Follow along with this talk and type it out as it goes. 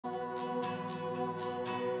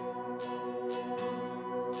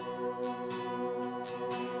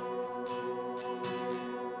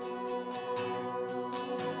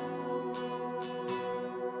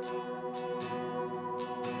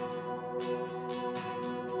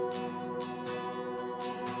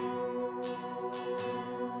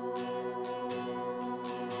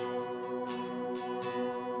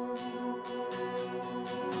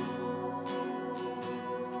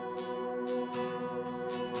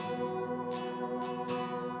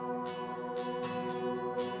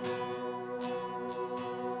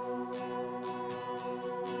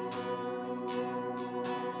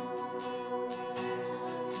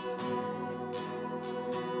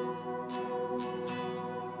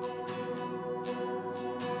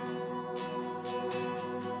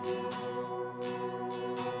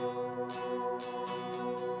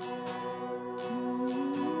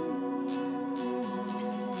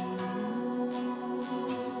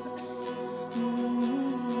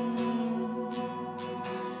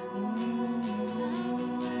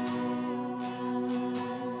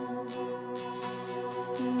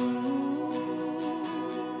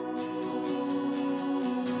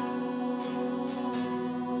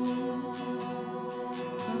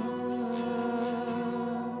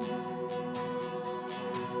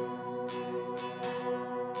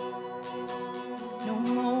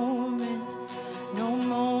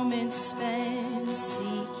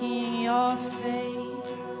your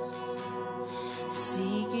face,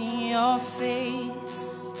 seeking your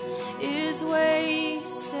face is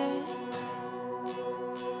wasted,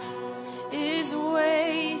 is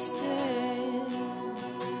wasted.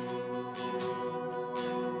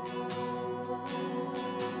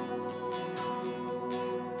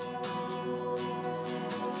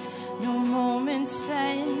 No moment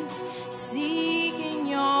spent seeking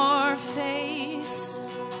your face,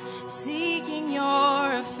 seeking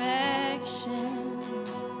your affections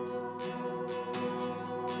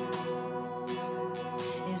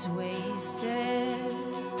is wasted.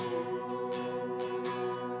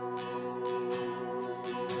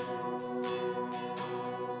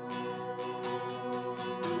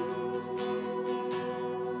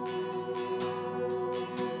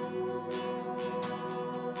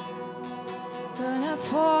 Gonna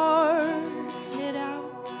pour it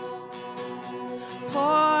out,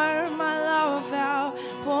 pour my love out,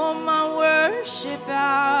 pour my worship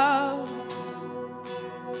out,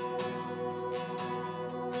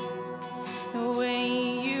 the way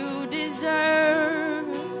you deserve.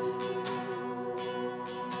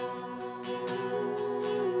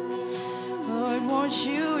 Lord, won't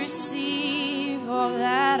you receive all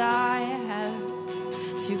that I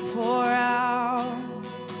have to pour out?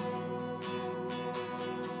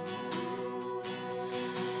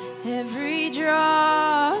 Every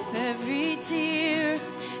drop, every tear,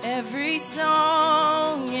 every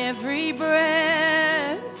song, every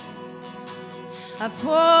breath, I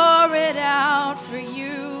pour it out for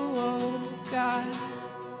you, oh God.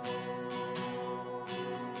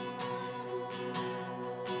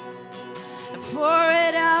 I pour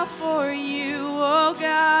it out for you, oh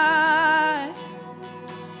God.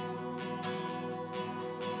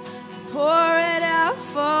 I pour it out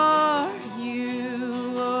for you.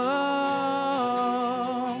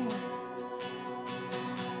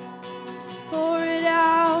 Pour it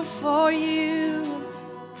out for you.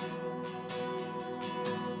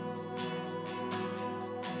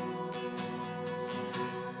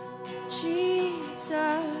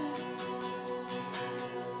 Jesus,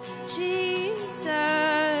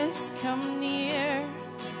 Jesus, come near.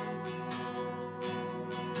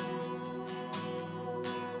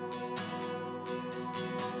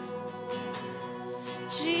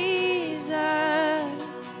 Jesus,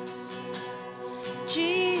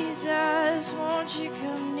 Jesus, won't you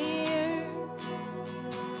come near?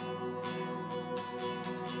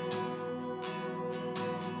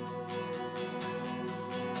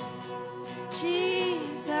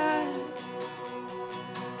 Jesus,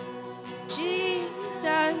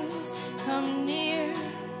 Jesus, come near.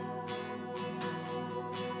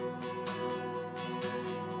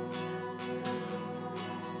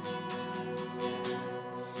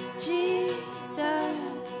 Jesus,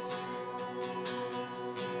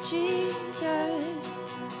 Jesus,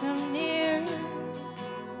 come near.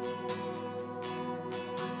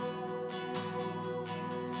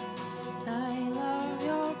 I love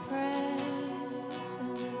your presence.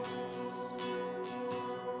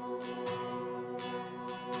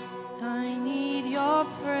 I need your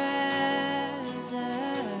presence.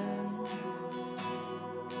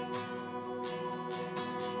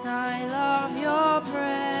 I love your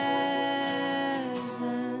presence.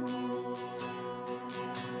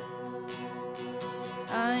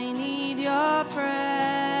 I need your presence.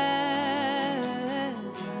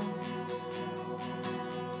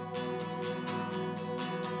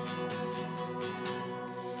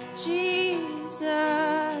 Jesus,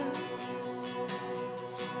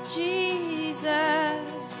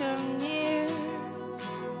 Jesus, come near.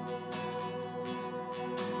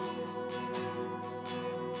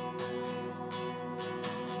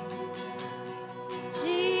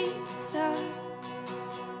 Jesus,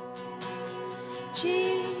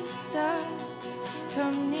 Jesus,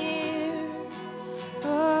 come near.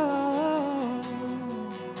 Oh,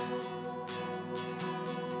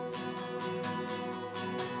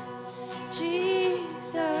 Jesus,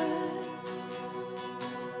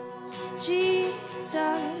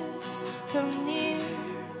 Jesus, come near.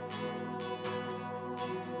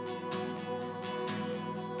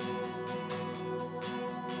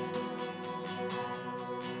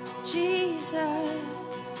 Jesus,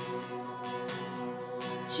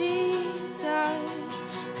 Jesus,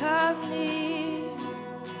 come near.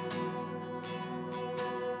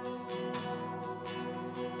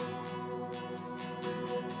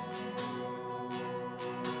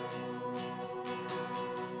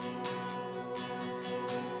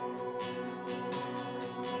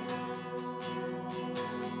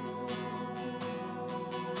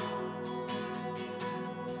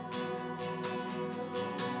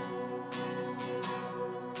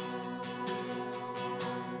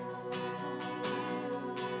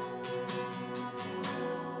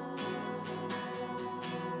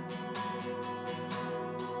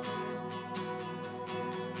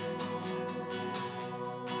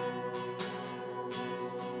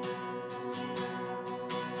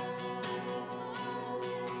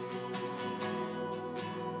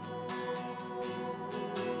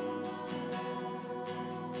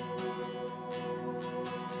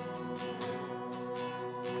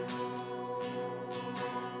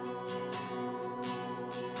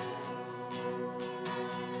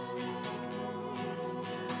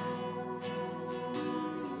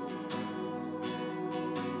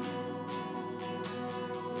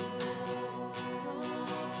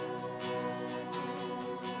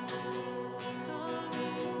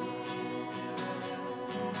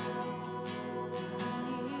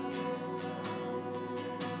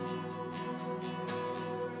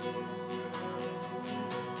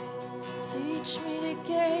 Teach me to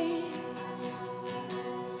gaze.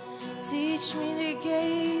 Teach me to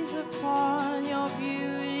gaze upon your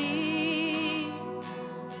beauty,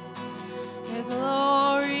 your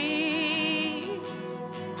glory.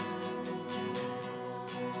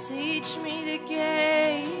 Teach me to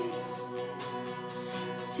gaze.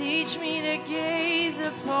 Teach me to gaze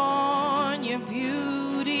upon your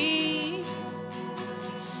beauty,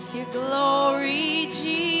 your glory,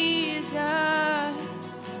 Jesus.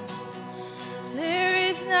 There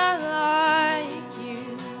is none like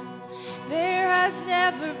you. There has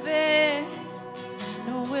never been,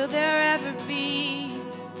 nor will there ever be.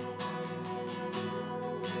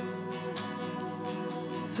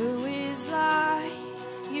 Who is like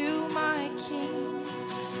you, my King?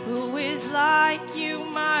 Who is like you,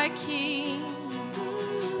 my King?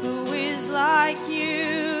 Who is like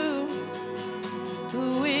you?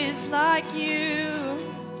 Who is like you?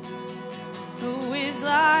 Who is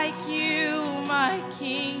like you, my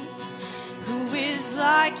King? Who is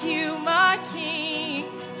like you, my King?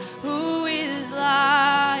 Who is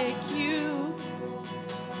like you?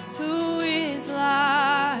 Who is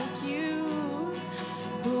like you?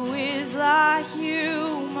 Who is like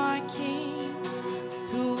you, my King?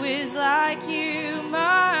 Who is like you,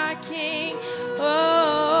 my King?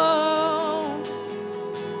 Oh,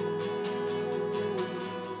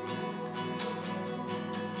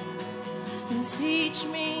 and teach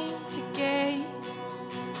me to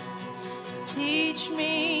gaze. Teach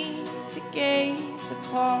me to gaze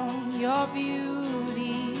upon your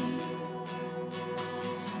beauty,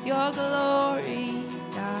 your glory,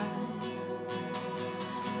 God.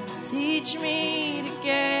 Teach me to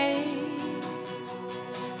gaze.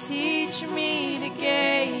 Teach me to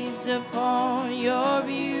gaze upon your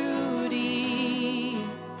beauty,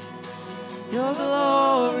 your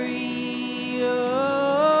glory.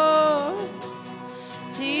 Oh,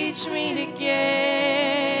 teach me to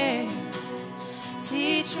gaze.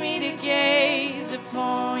 Teach me to gaze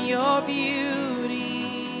upon your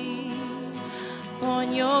beauty,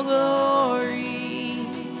 upon your glory.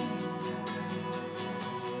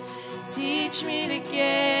 Teach me to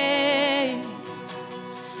gaze.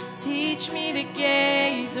 Teach me to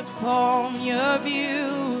gaze upon your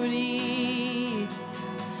beauty,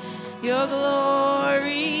 your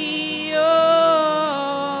glory.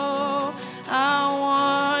 Oh, I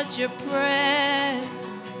want your presence.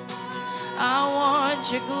 I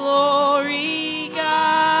want your glory,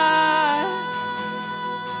 God.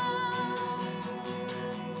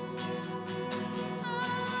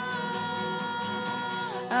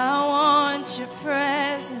 I want your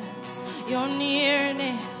presence, your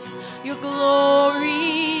nearness, your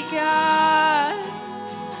glory, God.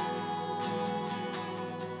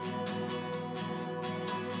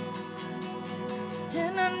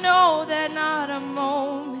 And I know that not a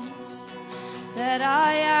moment that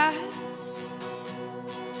I ask,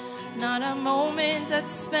 not a moment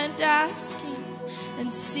that's spent asking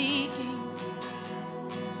and seeking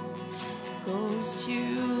goes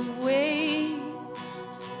to waste.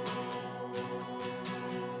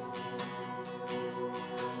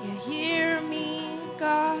 You hear me,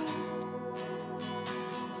 God.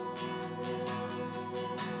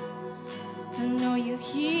 I know you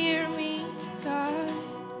hear me, God.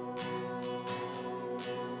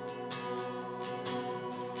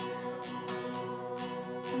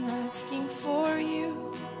 I'm asking for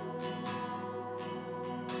you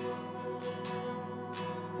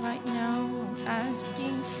right now. I'm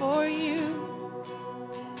asking for you.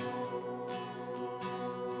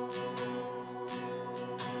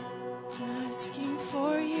 I'm asking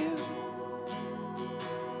for you.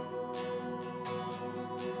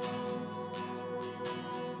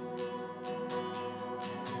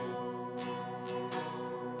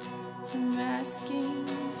 I'm asking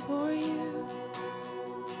for you.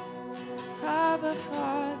 Abba,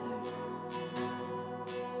 Father,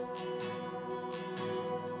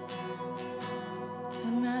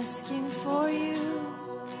 I'm asking for you.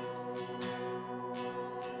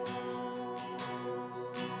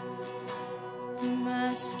 I'm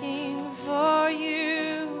asking for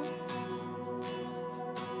you.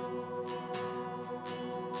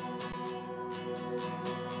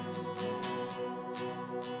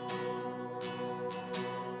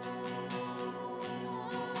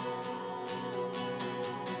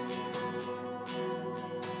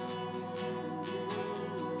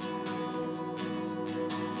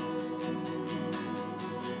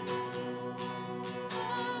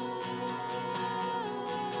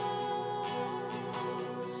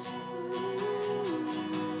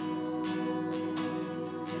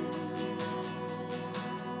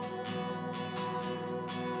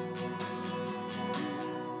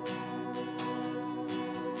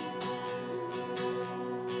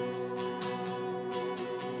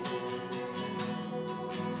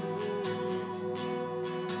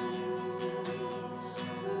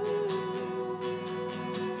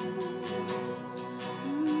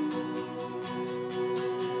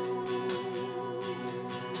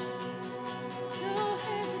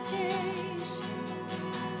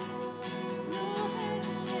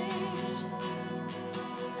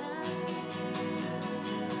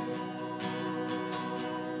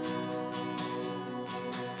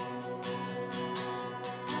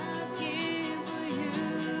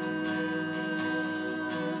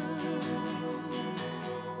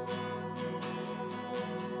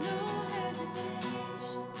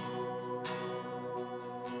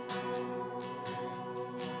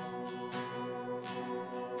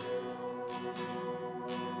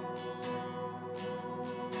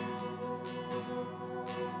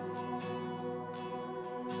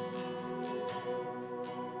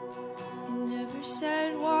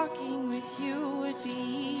 said walking with you would be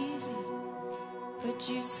easy, but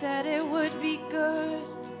you said it would be good.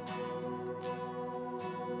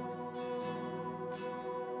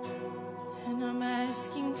 And I'm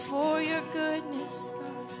asking for your goodness,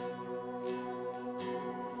 God.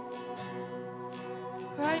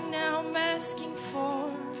 Right now I'm asking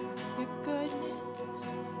for your goodness,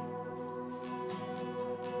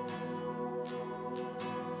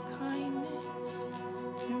 kindness,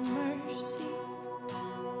 your mercy.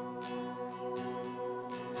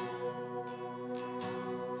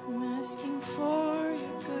 I'm asking for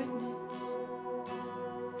your goodness.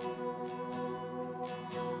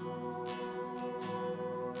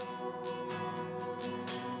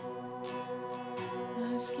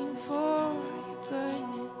 I'm asking for your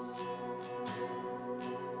goodness.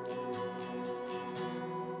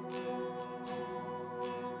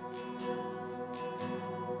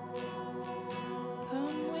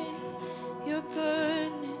 Come with your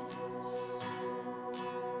goodness.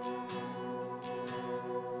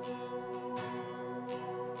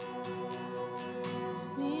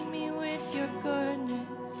 Meet me with your goodness.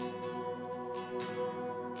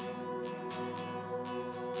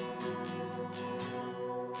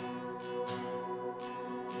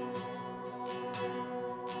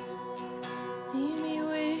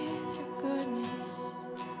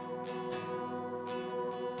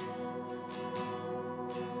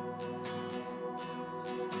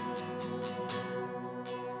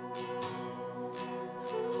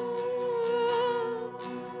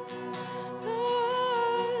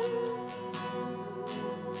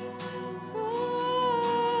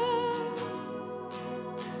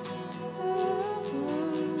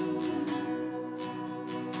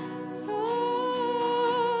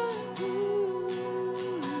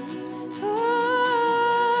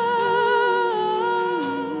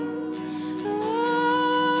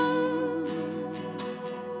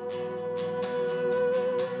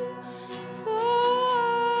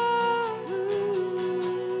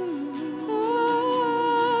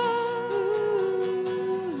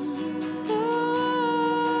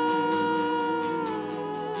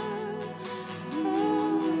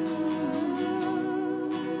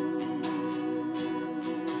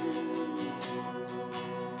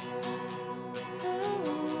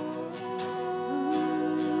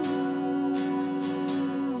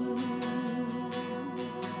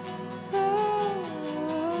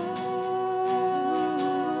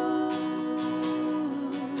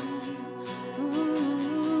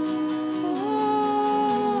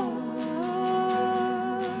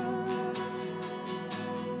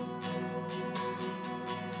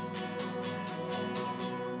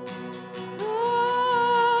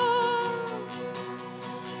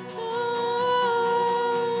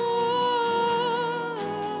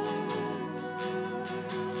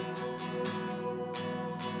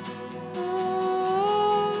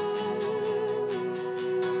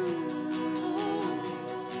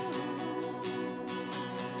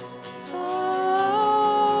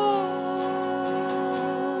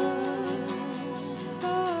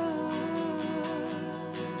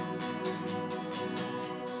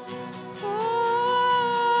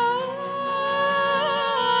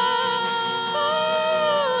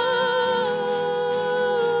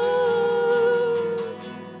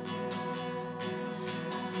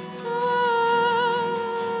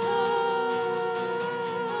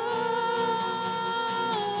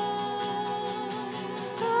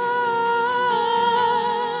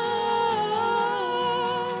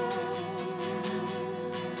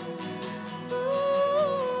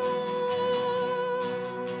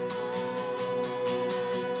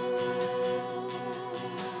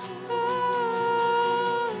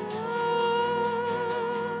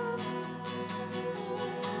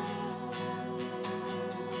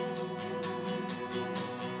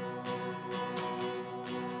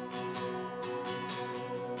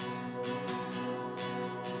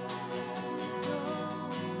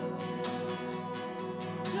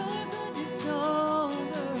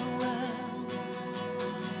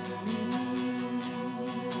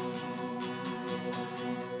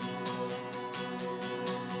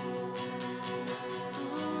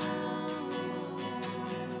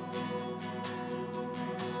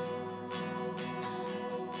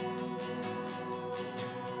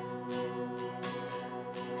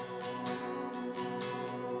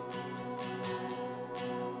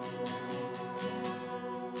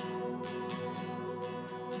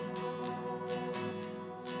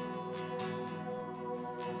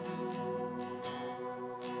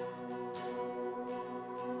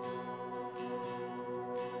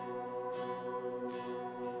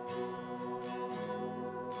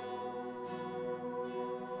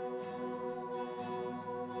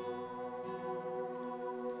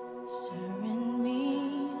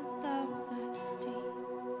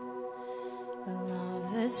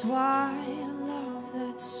 this white love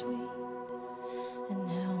that's sweet, and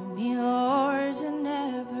help me, Lord, to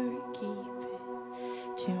never keep it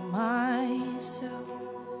to myself.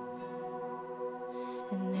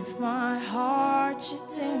 And if my heart should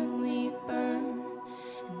dimly burn,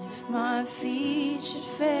 and if my feet should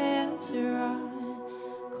fail to run,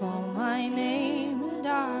 call my name and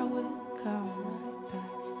I will come right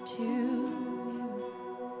back to you.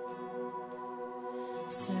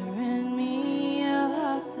 Surrender me a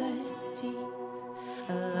love that's deep,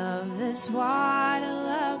 a love that's wide, a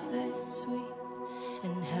love that's sweet,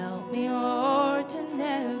 and help me, Lord, to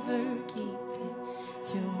never keep it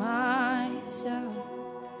to myself.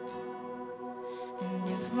 And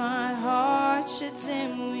if my heart should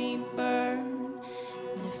dimly burn,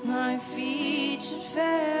 and if my feet should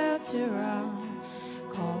fail to run,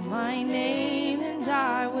 call my name and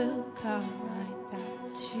I will come right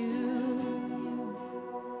back to you.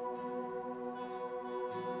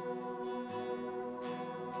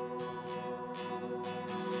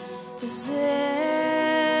 'Cause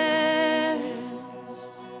there's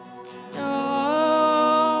no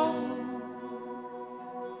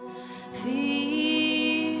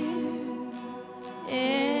fear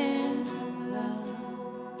in love.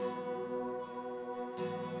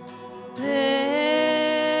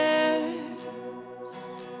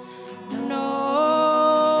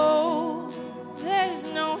 There's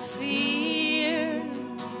no fear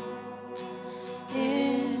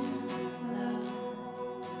in love.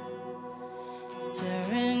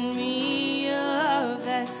 Surrender me a love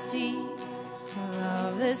that's deep, a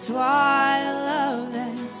love that's wide, a love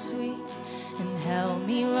that's sweet, and help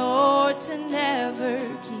me, Lord, to never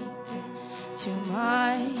keep it to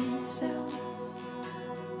myself.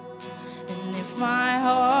 And if my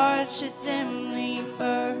heart should dimly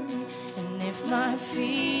burn, and if my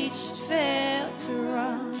feet should fail to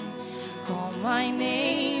run, call my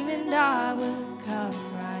name and I will come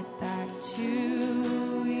right back to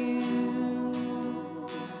you.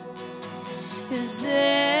 'Cause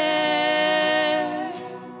there's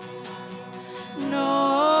no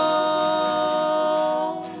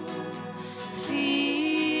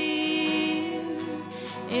fear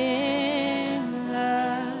in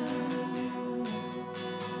love.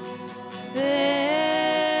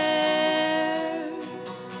 There's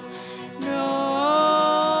no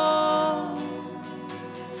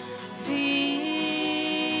fear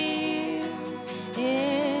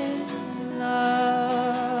in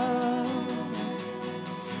love.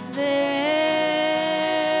 There's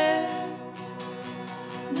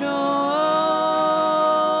no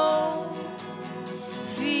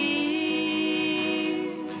fear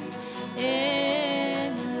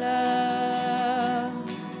in love.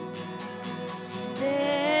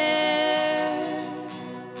 There's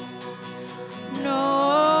no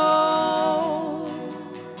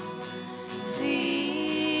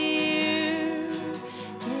fear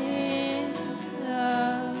in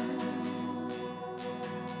love.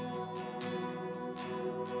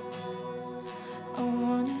 I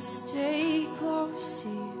wanna stay close to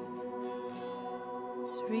you.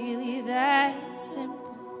 It's really that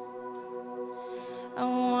simple. I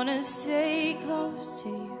wanna stay close to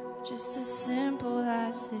you, just as simple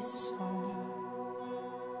as this song.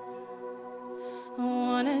 I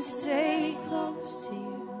wanna stay close to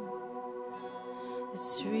you.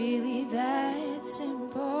 It's really that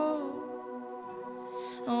simple.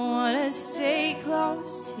 I wanna stay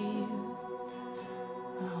close to you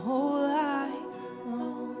my whole life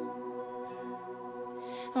long.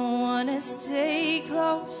 I wanna stay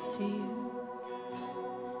close to you.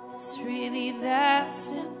 It's really that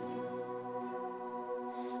simple.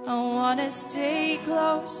 I wanna stay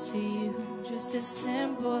close to you, just as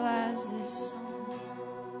simple as this song.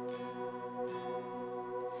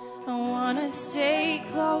 I wanna stay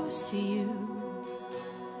close to you.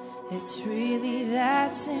 It's really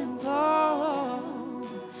that simple.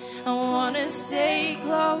 I wanna stay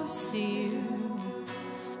close to you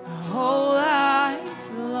my whole life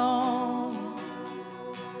long.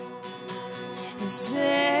 Is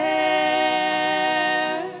there's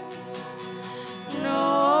no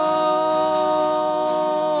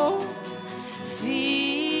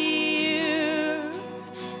fear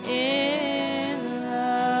in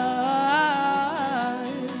love.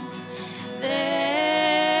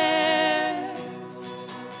 There's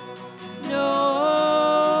no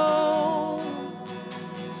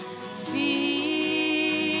fear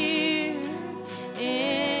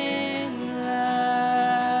in love.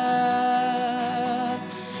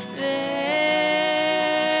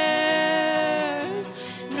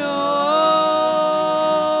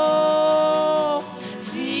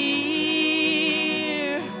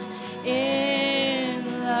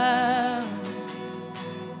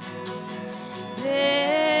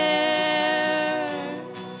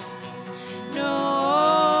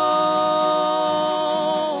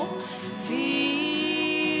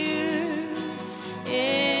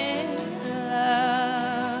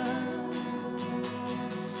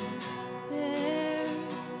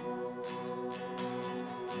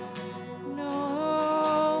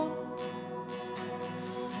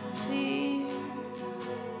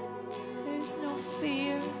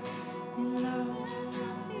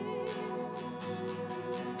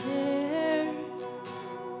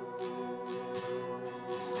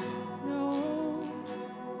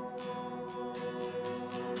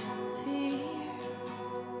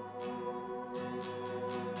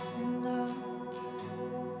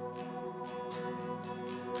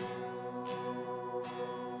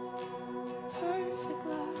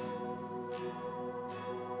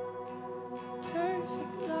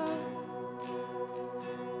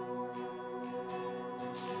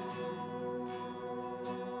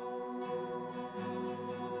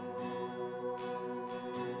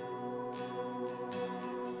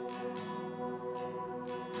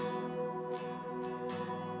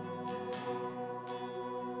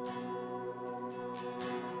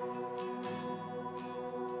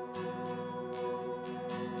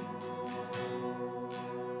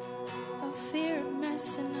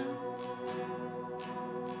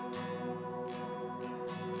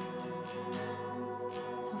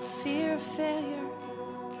 failure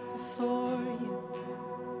before you.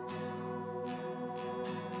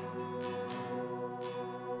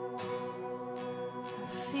 No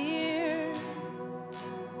fear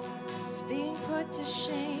of being put to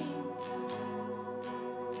shame.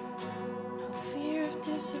 No fear of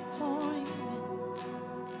disappointment.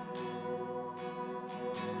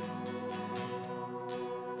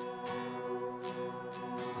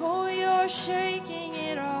 Oh, you're shaking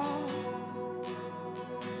it off.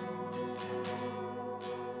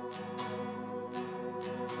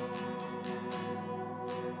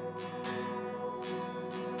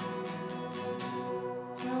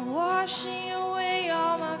 You're washing away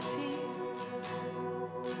all my fear.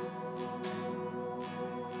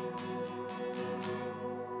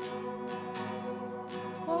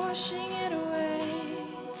 Washing it away.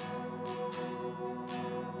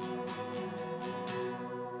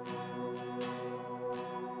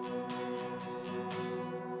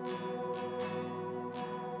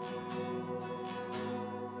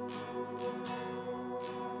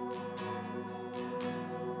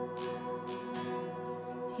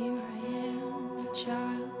 Here I am, a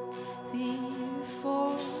child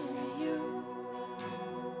before you.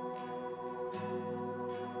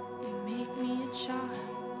 You make me a child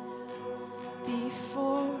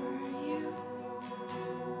before you.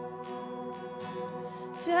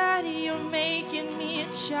 Daddy, you're making me a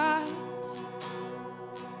child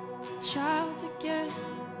again.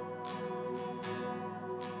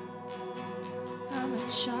 I'm a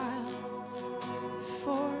child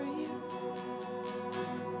before you.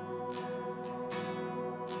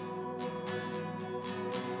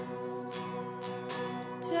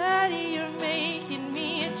 Daddy, you're making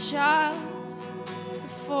me a child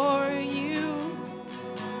before you.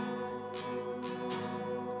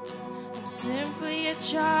 I'm simply a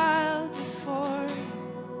child before you.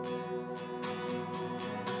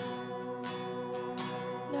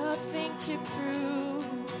 Nothing to prove.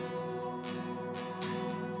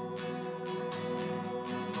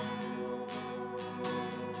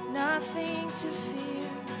 Nothing to fear.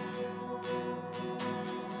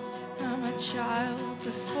 I'm a child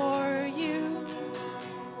before you.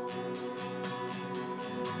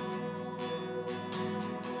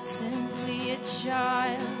 Simply a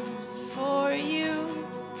child for you.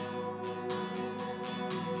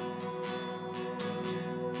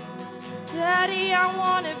 Daddy, I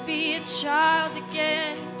want to be a child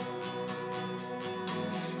again.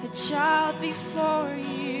 A child before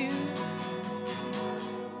you.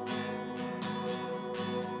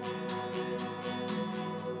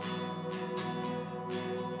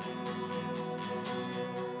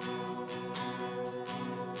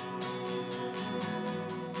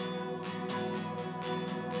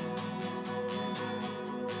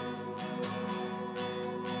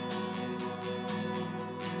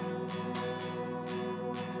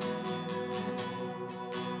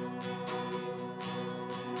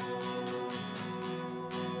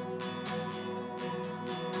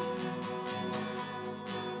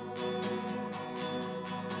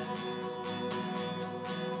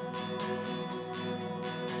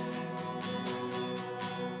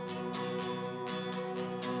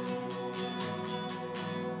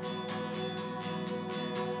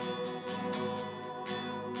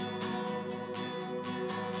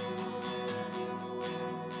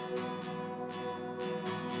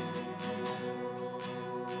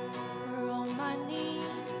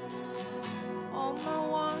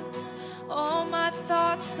 All my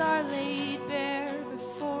thoughts are laid bare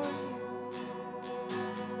before you.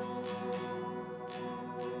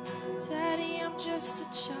 Daddy, I'm just a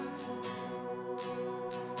child.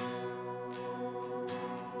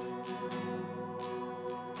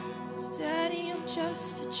 Yes, Daddy, I'm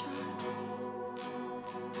just a child.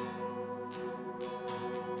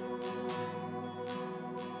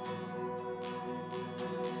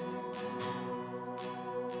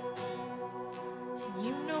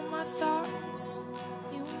 You know my thoughts,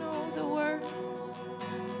 you know the words.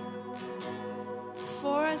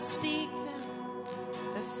 Before I speak them,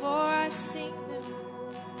 before I sing them,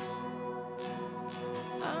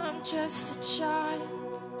 I'm just a child.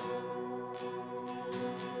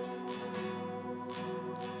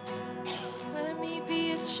 Let me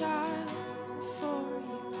be a child before you.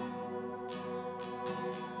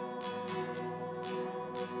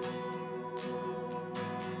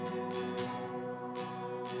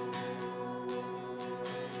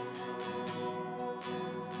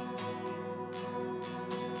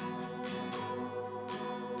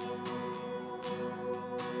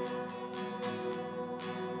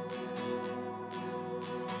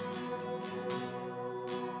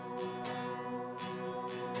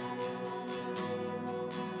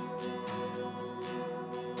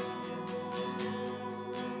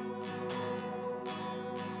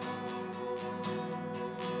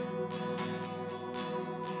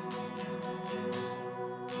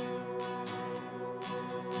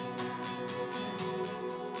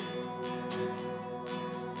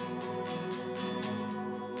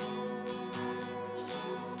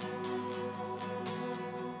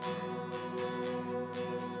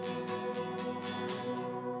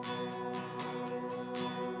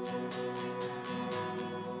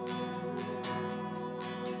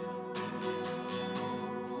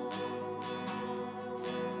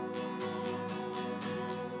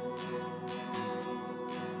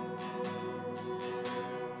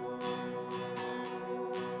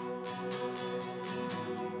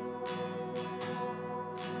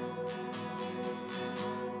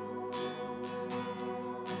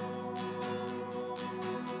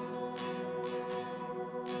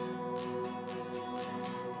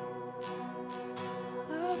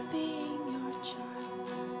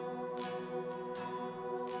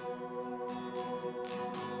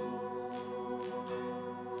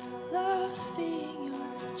 being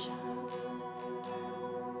your child.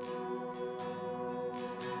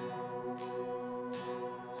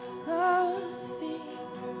 I love being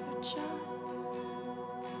your child.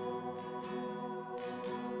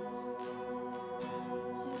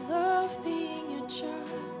 I love being your child.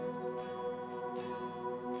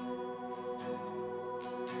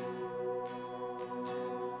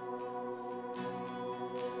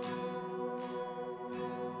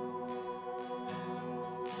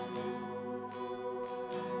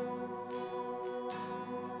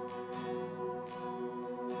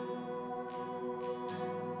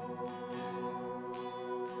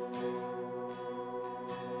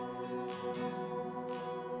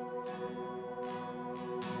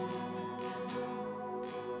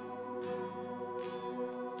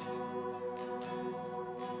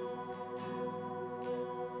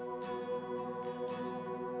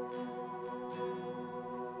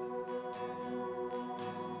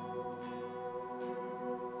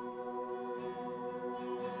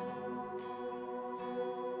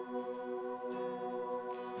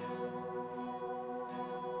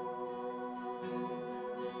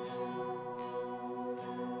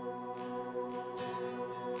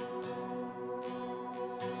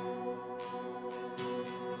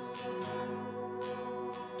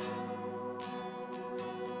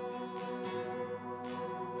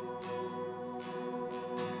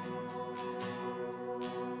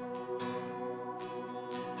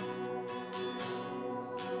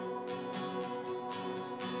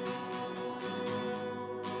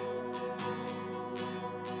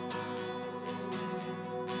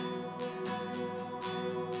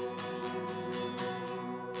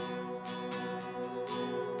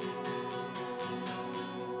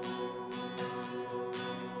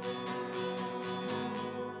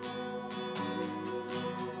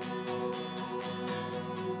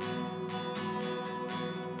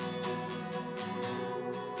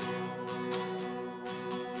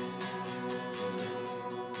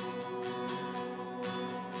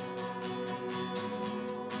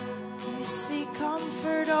 Speak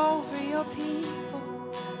comfort over your people,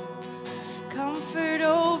 comfort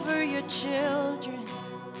over your children.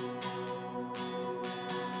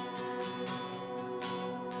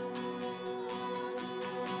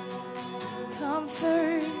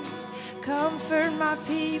 Comfort, comfort my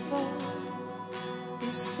people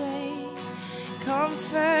who say,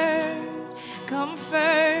 comfort,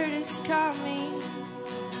 comfort is coming.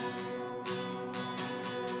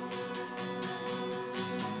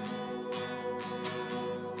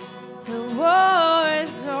 The war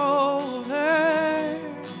is over.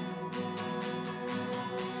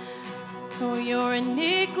 Oh, your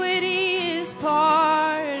iniquity is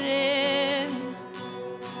pardoned.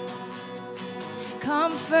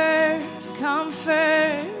 Comfort,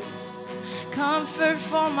 comfort, comfort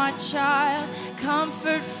for my child,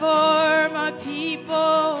 comfort for my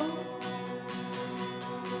people.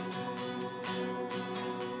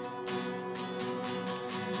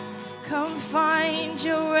 Come find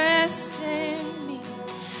your rest in me.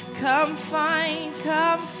 Come find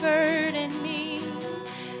comfort in me.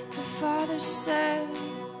 The Father says,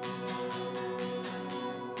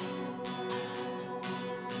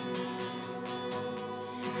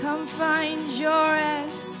 come find your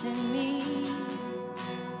rest in me.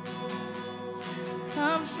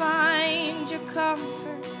 Come find your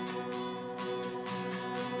comfort.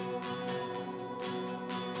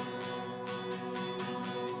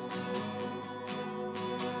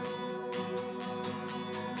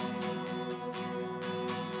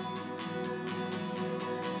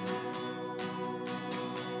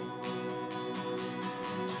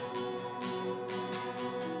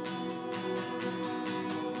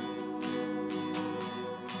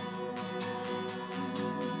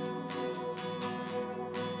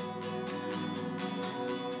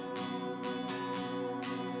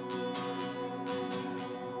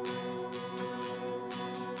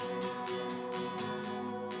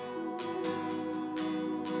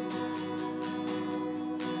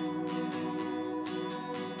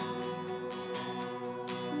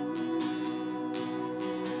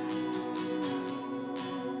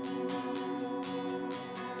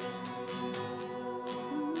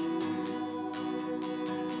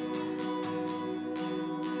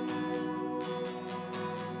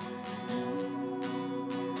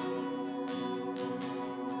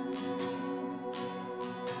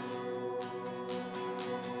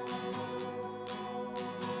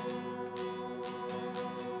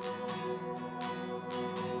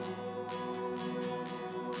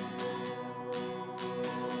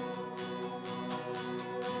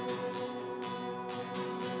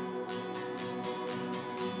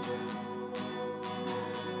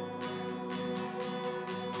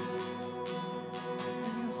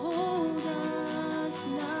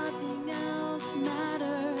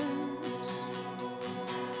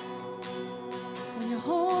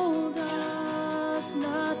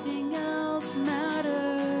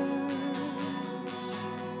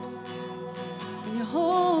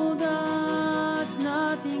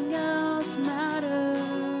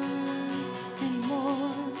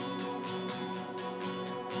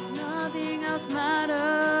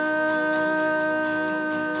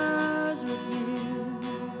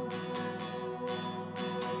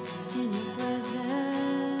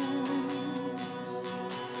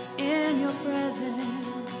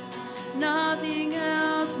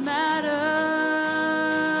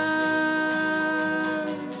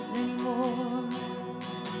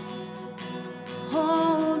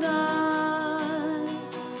 Hold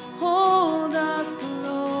us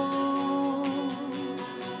close.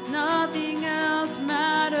 Nothing else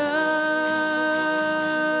matters.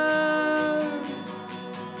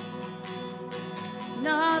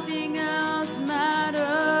 Nothing else matters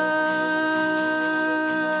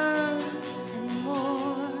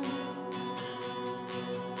anymore.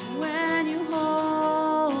 When you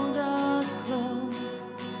hold us close,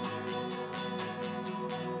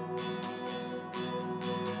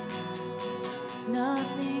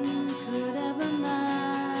 nothing could ever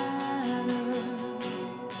matter.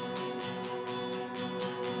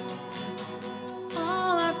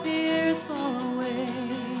 All our fears fall away.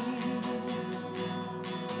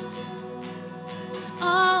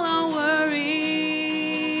 All our worries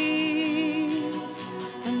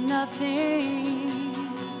are nothing.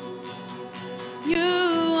 You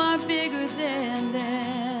are bigger than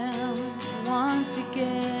them. Once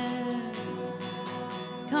again,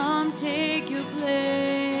 come take your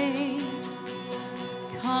place.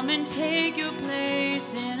 Come and take your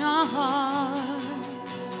place in our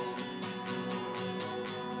hearts.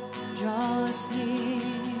 Draw us near.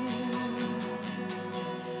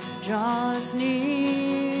 Draw us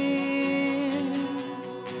near.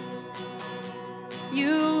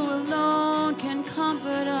 You alone can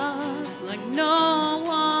comfort us like no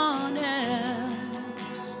one else.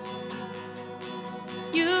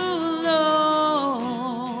 You alone.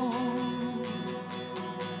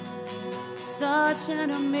 Such an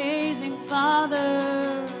amazing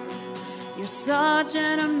Father. You're such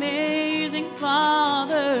an amazing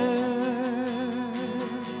Father.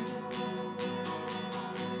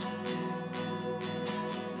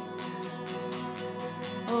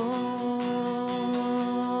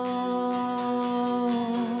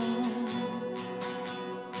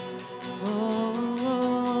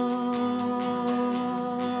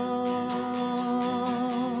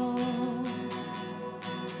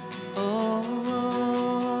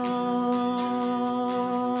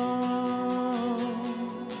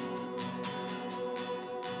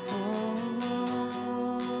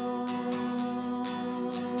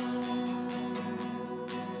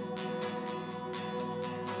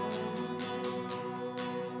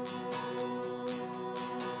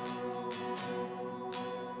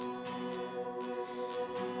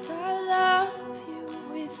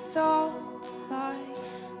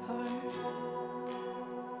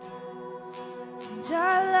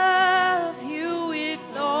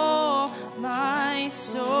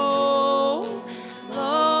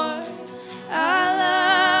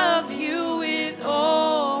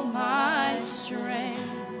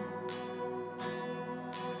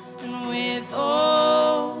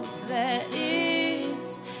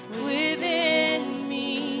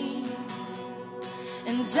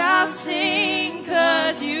 I'll sing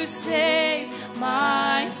 'cause you saved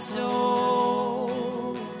my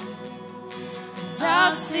soul. And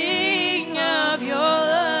I'll sing of your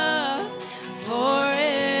love forever.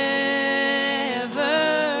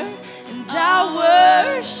 And I'll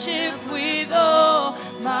worship with all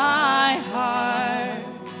my heart.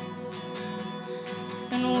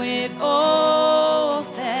 And with all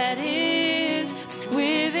that is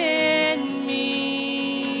within me,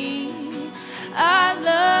 I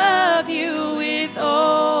love you with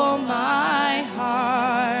all my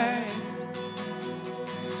heart.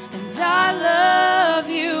 And I love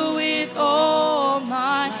you with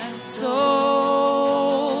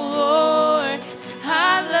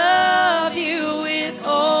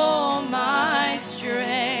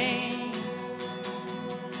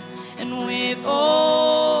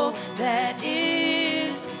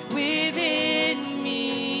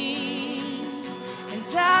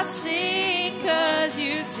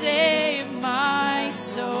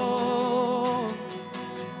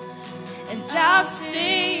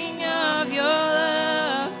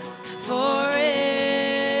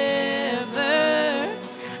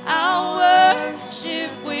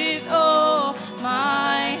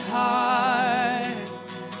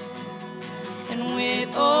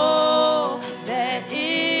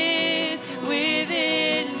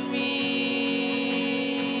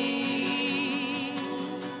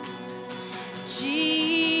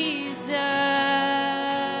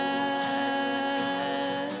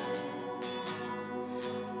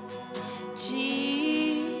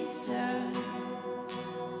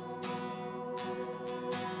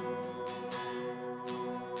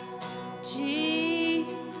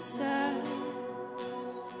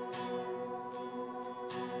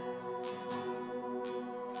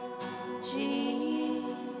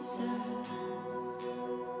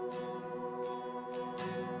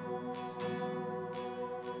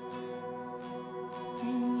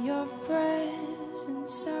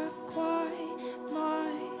words are quiet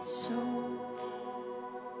my soul,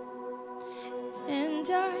 and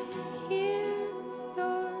I hear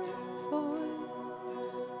your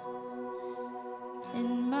voice.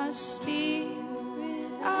 In my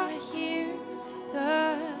spirit I hear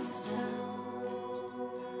the sound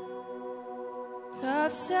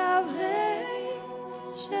of salvation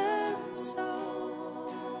song.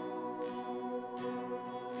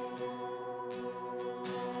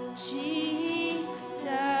 Jesus,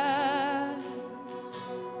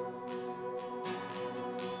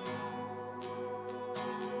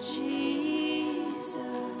 Jesus,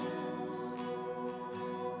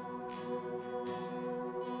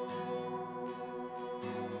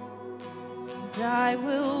 and I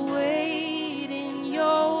will wait in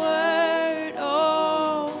your word,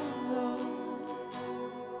 oh Lord.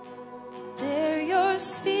 There your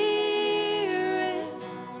spirit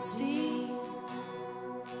speaks,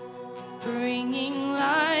 bringing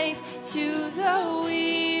life to the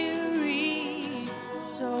weary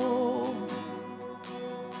soul,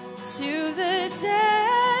 to the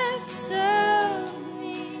depths of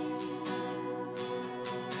me.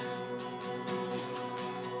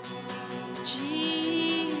 Jesus,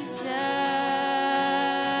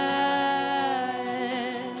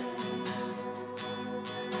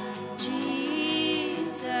 Jesus,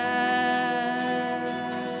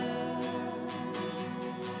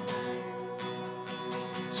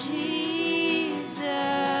 Jesus,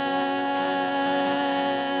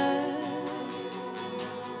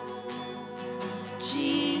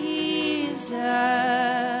 Jesus.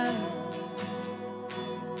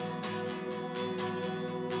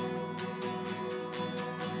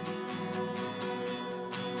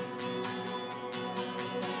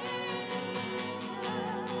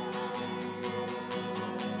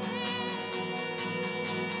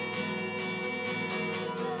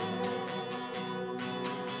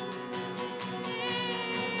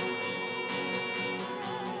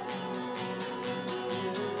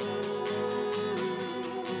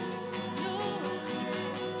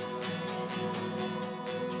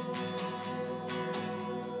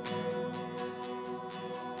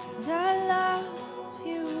 I love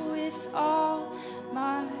you with all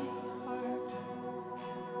my heart.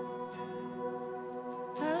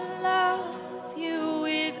 I love you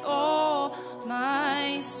with all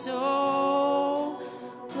my soul,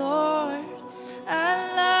 Lord.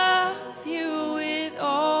 I love you with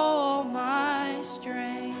all my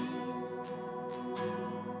strength,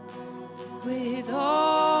 with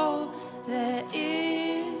all that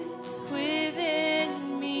is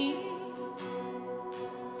within me.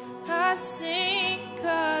 I sing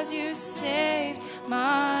 'cause you saved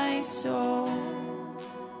my soul,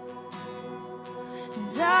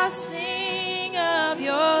 and I sing of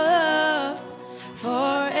your love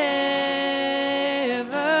forever.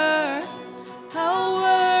 I'll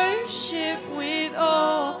worship with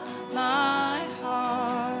all my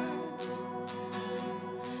heart,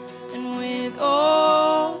 and with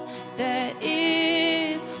all that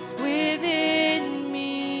is within me.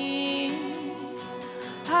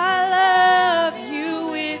 I love you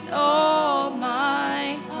with all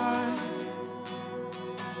my heart,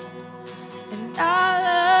 and I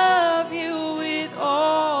love you with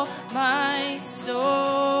all my soul,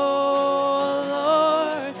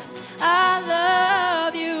 Lord. I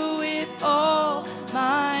love you with all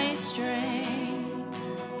my strength,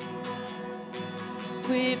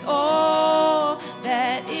 with all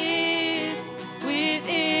that is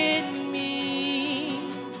within me.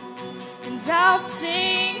 And I'll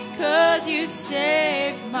sing 'cause you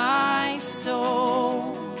saved my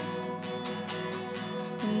soul,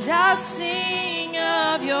 and I'll sing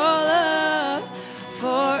of your love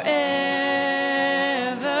forever.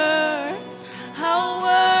 I'll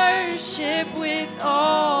worship with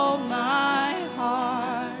all my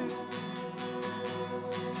heart,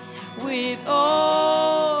 with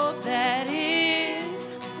all that is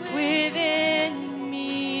within me.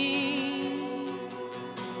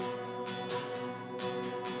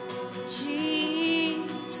 Jesus,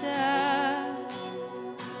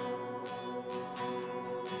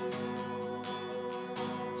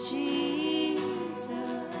 Jesus,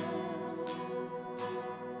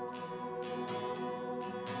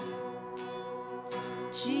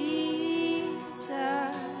 Jesus,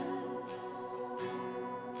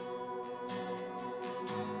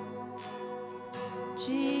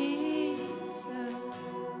 Jesus.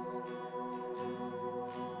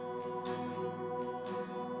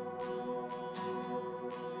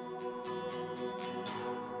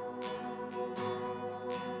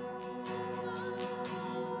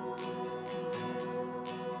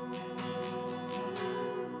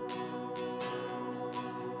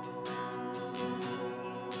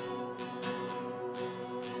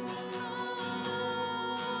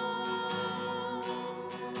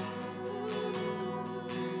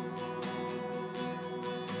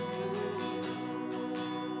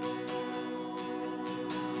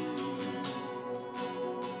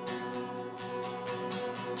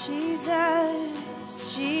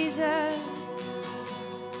 Jesus, Jesus,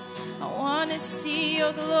 I want to see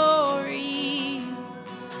your glory,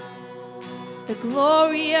 the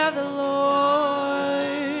glory of the Lord.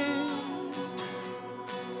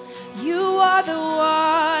 You are the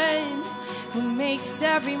one who makes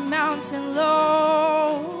every mountain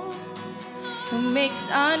low, who makes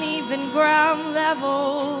uneven ground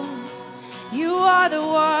level. You are the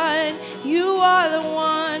one, you are the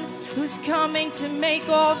one who's coming to make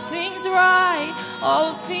all things right,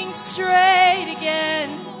 all things straight again.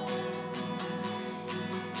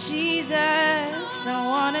 Jesus, I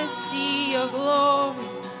want to see your glory.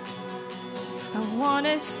 I want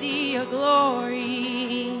to see your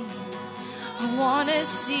glory. I want to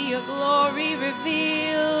see your glory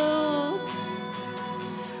revealed.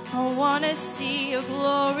 I want to see your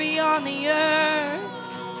glory on the earth.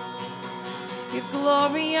 Your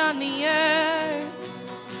glory on the earth.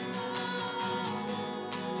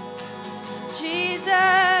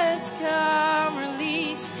 Jesus, come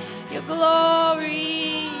release your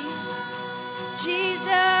glory.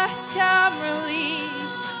 Jesus, come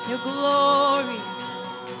release your glory,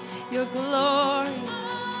 your glory.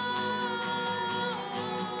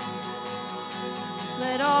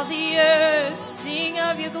 Let all the earth sing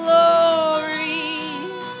of your glory.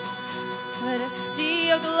 Let us see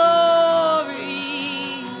your glory.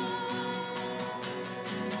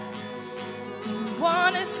 We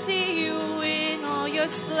want to see you in all your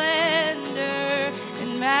splendor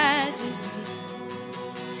and majesty.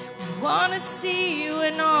 We want to see you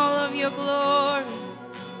in all of your glory.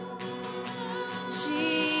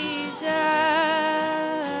 Jesus,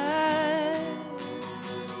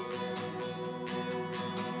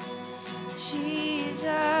 Jesus.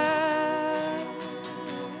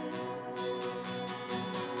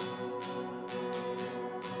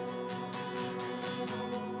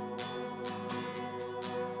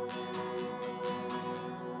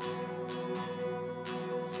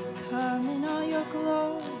 Come in all your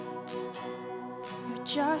glory, your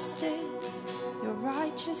justice, your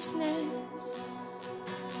righteousness.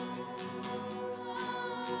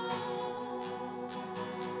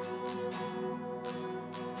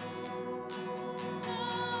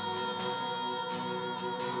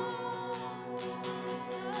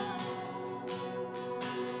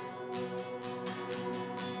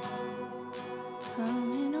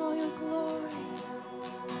 Come in all your glory.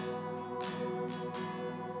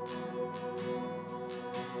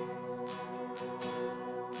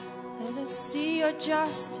 Let us see your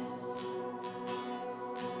justice.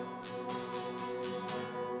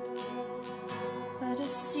 Let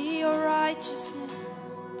us see your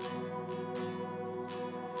righteousness.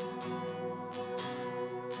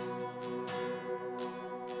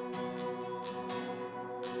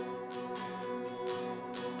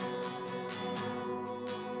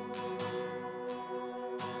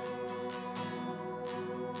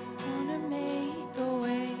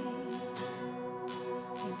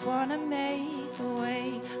 Wanna make a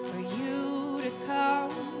way for you to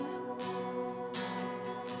come.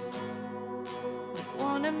 We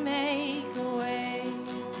wanna make a way.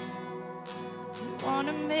 We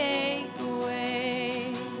wanna make a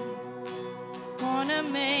way. Wanna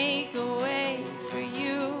make a way for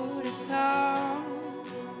you to come.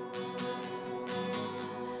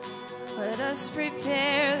 Let us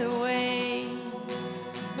prepare the way.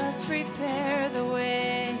 Let's prepare the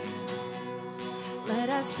way. Let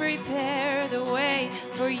us prepare the way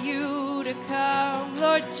for you to come,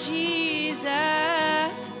 Lord Jesus.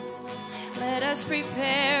 Let us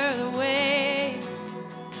prepare the way.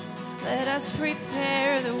 Let us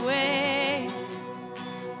prepare the way.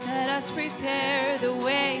 Let us prepare the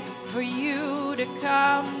way for you to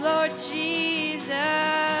come, Lord Jesus.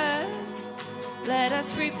 Let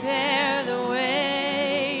us prepare the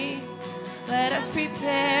way. Let us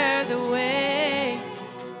prepare the way.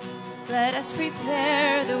 Let us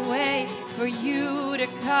prepare the way for you to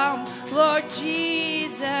come, Lord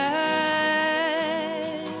Jesus.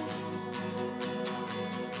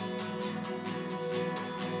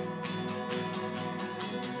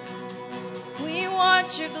 We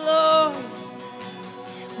want your glory.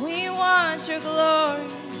 We want your glory.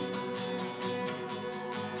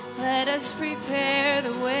 Let us prepare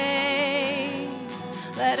the way.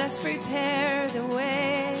 Let us prepare the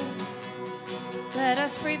way. Let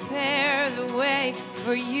us prepare the way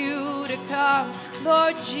for you to come,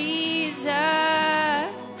 Lord Jesus.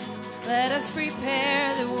 Let us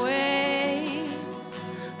prepare the way.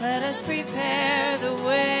 Let us prepare the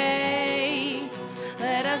way.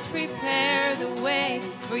 Let us prepare the way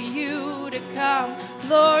for you to come,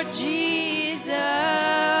 Lord Jesus.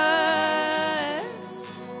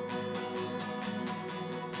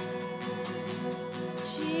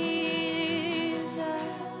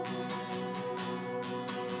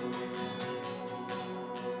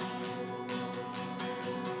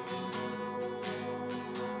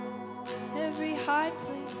 high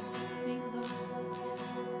place made low.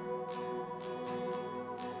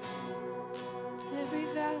 Every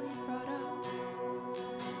valley brought out.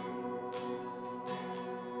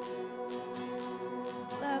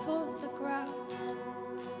 Level the ground.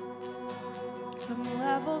 Come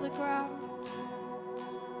level the ground.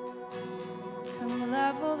 Come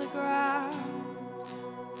level the ground.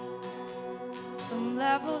 Come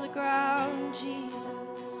level the ground, Jesus.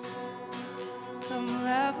 Come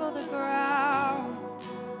level the ground.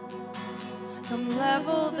 Come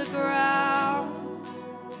level the ground.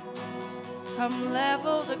 Come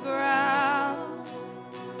level the ground.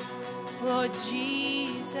 Lord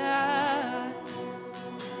Jesus.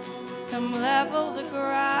 Come level the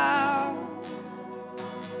ground.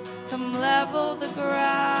 Come level the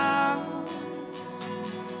ground.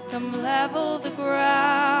 Come level the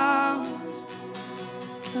ground.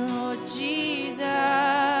 Lord Jesus,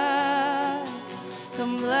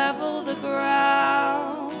 come level the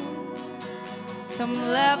ground. Come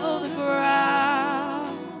level the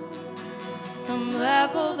ground. Come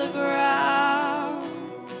level the ground.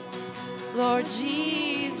 Lord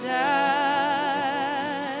Jesus,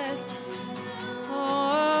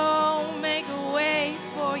 oh, make a way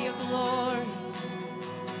for your glory.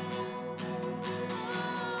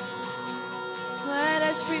 Let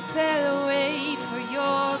us prepare the way for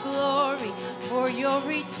your glory, for your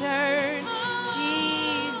return.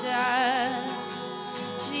 Jesus,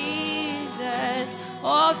 Jesus,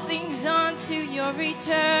 all things unto your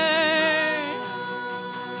return,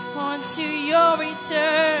 unto your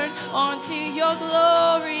return, unto your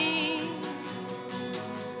glory.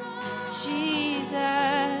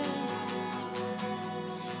 Jesus,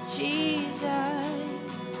 Jesus,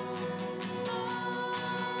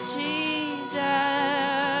 Jesus.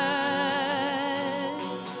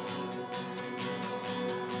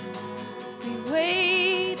 We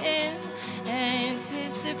wait in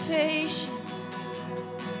anticipation.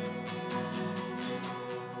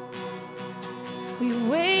 We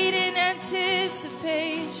wait in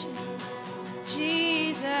anticipation,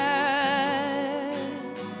 Jesus,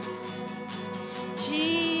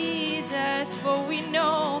 Jesus, for we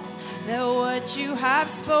know that what you have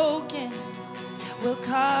spoken will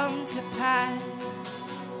come to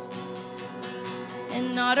pass,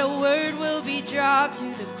 and not a word will be dropped to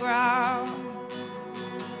the ground.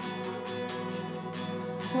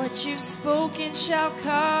 What you've spoken shall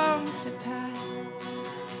come to pass.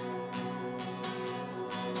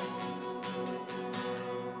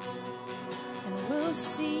 And we'll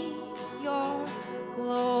see your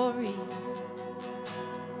glory.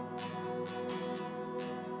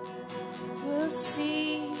 We'll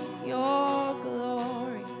see your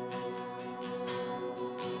glory.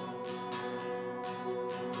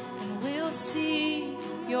 And we'll see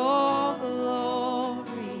your glory.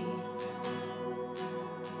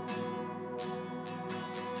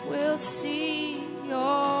 We'll see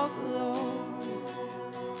your glory.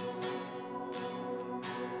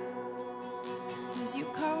 As you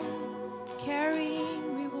come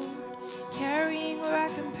carrying reward, carrying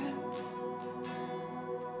recompense.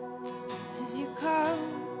 As you come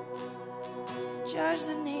to judge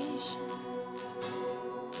the nations,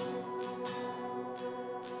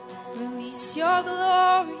 release your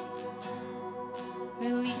glory,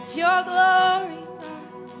 release your glory, God.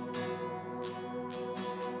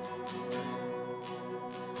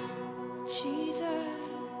 Jesus,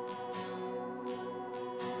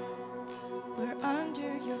 we're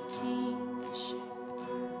under your kingship.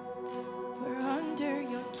 We're under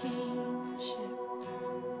your kingship.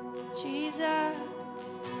 Jesus,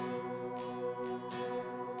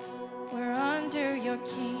 we're under your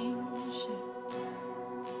kingship.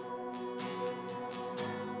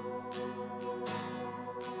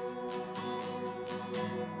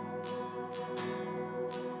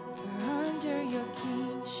 We're under your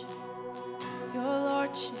kingship, your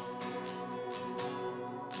lordship.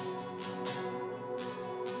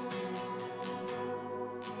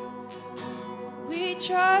 We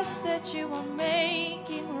trust that you are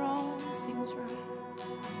making wrong things right.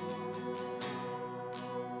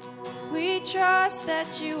 We trust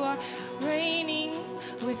that you are reigning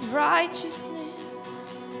with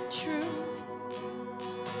righteousness, truth.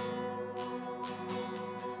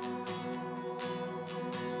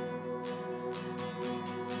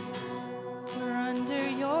 We're under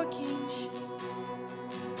your kingship.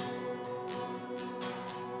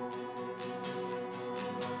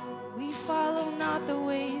 We follow not the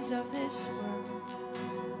ways of this world.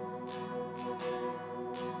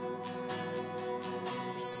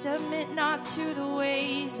 We submit not to the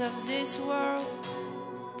ways of this world.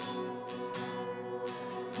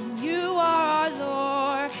 You are our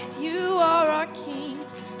Lord, you are our King.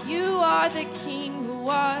 are the King who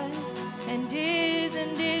was and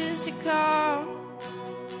is to come.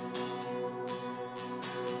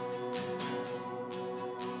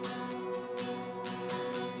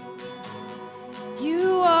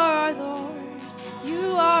 You are our Lord,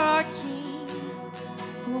 you are our King,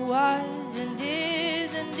 who was and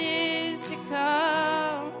is to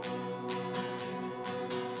come.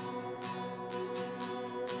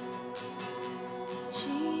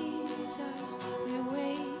 Jesus, we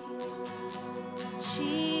wait.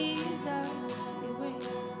 Jesus, we wait.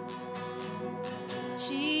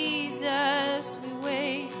 Jesus, we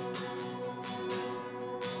wait.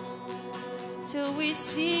 Till we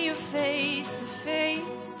see you face to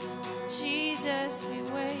face. Jesus, we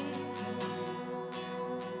wait.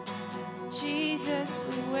 Jesus,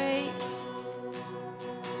 we wait.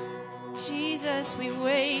 Jesus, we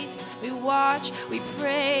wait. We watch, we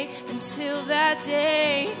pray until that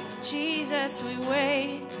day. Jesus, we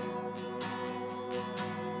wait.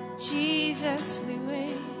 Jesus, we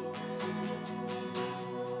wait.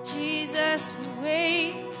 Jesus, we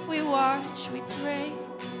wait. We watch, we pray.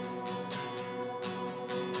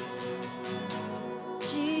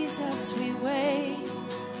 Jesus, we wait.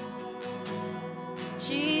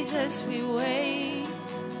 Jesus, we wait.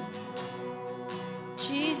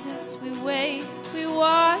 Jesus, we wait. We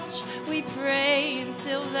watch, we pray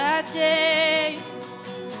until that day.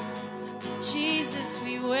 Jesus,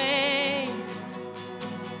 we wait.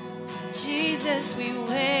 Jesus, we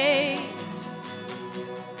wait.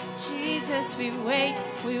 Jesus, we wait.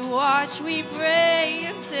 We watch, we pray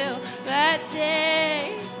until that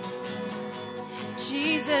day.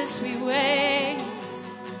 Jesus, we wait.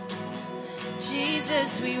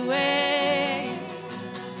 Jesus, we wait.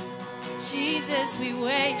 Jesus, we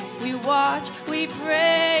wait. We watch, we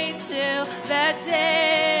pray till that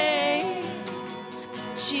day.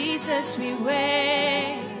 Jesus, we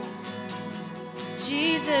wait.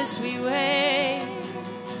 Jesus, we wait.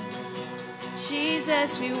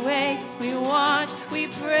 Jesus, we wait. We watch, we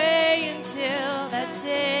pray until that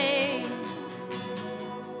day.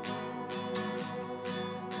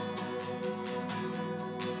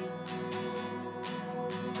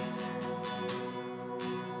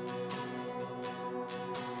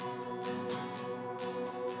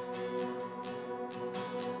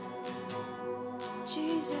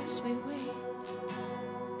 Jesus, we wait.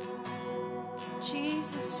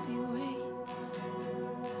 Jesus, we wait.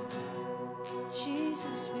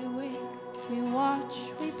 Jesus, we wait. We watch,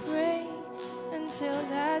 we pray until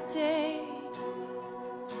that day.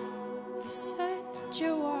 You set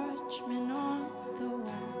your watchman on the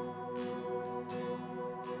wall.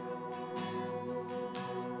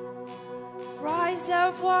 Rise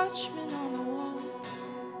up, watchman on the wall.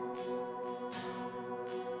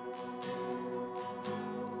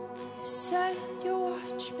 You set your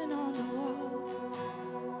watchman on the wall.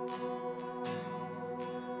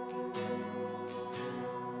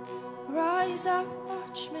 Rise up,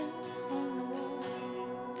 watchman on the wall.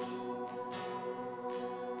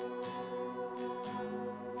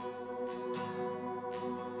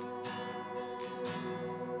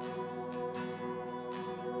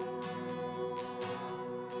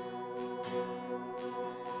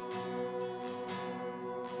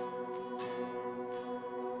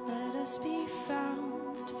 Let us be found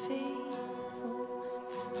faithful.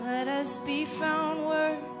 Let us be found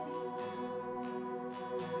worthy.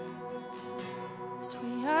 As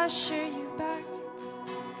we usher you back.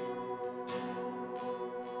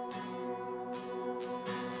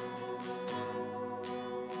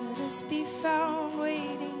 Let us be found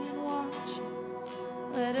waiting and watching.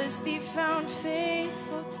 Let us be found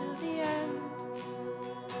faithful till the end.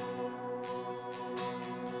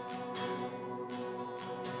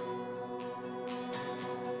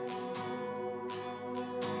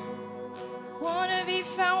 Want to be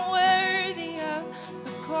found worthy of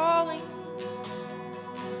the calling.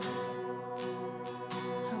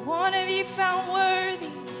 I want to be found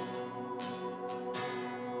worthy.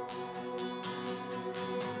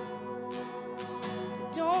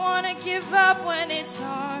 I don't want to give up when it's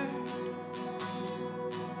hard.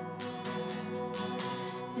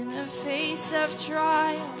 In the face of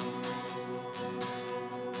trial,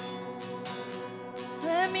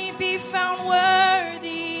 let me be found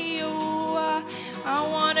worthy. Oh, I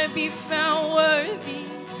want to be found worthy,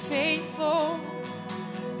 faithful.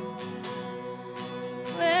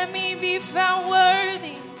 Let me be found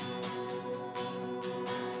worthy,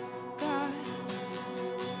 God.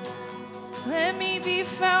 Let me be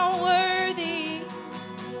found worthy.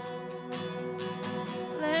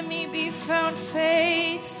 Let me be found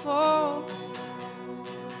faithful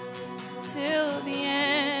till the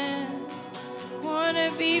end. Want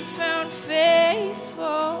to be found found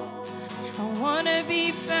faithful. I wanna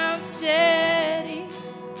be found steady.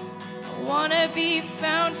 I wanna be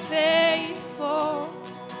found faithful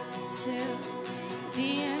till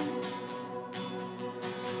the end.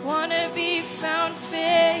 Wanna be found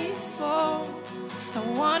faithful. I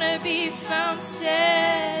wanna be found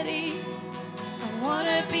steady. I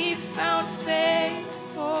wanna be found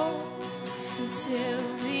faithful until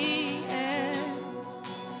the end.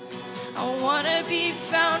 I wanna be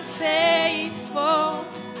found faithful.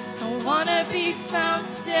 I wanna be found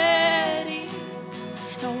steady.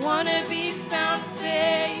 I wanna be found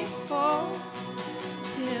faithful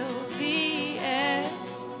till the end.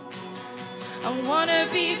 I wanna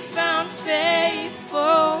be found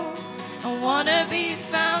faithful. I wanna be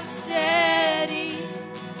found steady.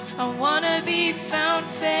 I wanna be found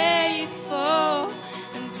faithful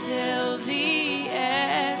until the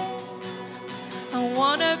end. I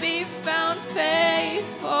wanna be found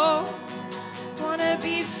faithful. Wanna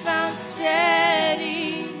be found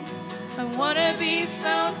steady. I wanna be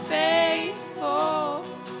found faithful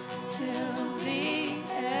till the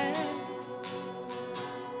end.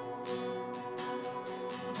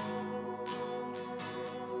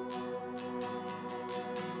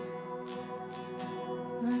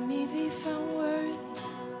 Let me be found worthy.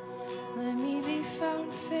 Let me be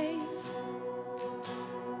found faithful.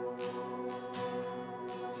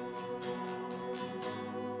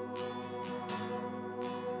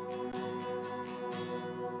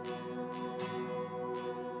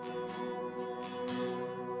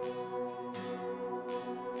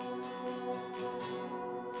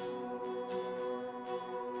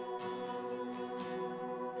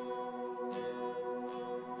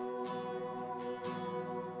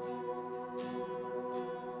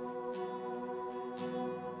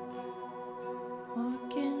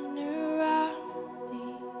 Walking around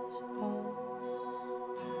these halls,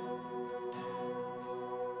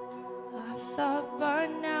 I thought by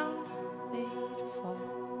now they'd fall,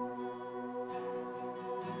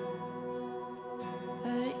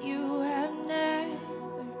 but you have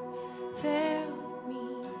never failed me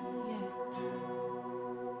yet.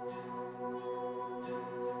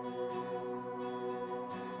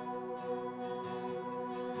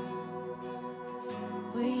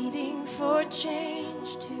 Waiting for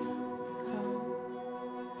change to come,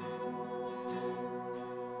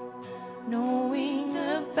 knowing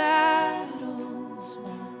the battle's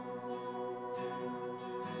won,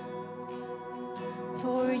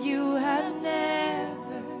 for you have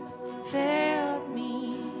never failed me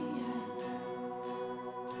yet.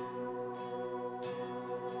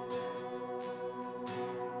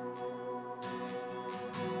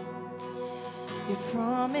 Your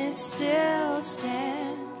promise still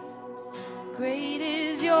stands. Great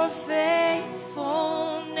is your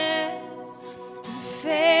faithfulness,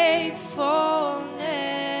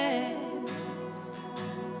 faithfulness.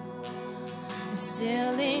 I'm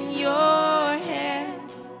still in your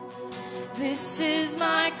hands. This is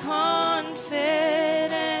my confidence.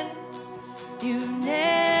 You've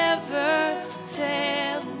never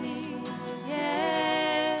failed me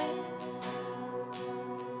yet.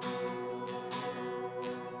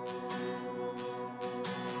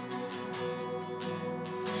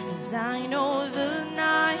 'Cause I know the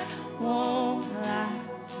night won't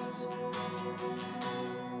last.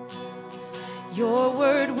 Your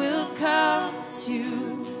word will come to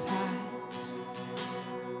pass,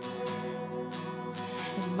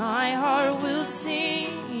 and my heart will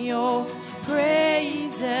sing your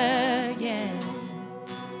praise again.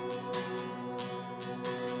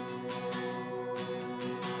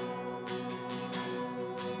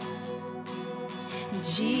 And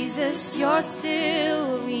Jesus, you're still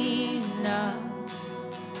enough.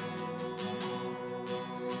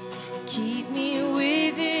 Keep me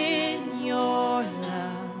within your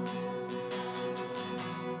love.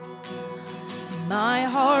 My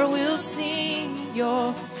heart will sing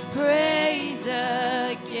your praise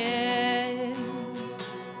again.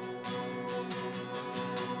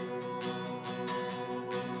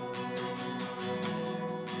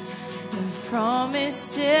 The promise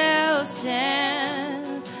still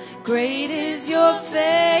stands. Great is your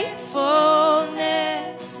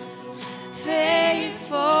faithfulness,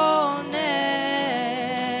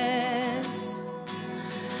 faithfulness.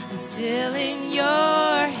 I'm still in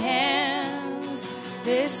your hands.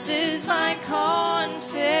 This is my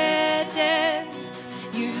confidence.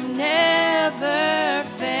 You've never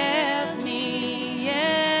failed me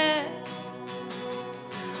yet.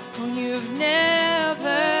 You've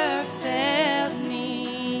never failed me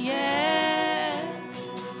yet.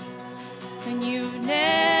 And you've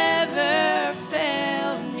never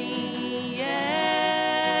failed me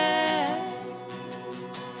yet.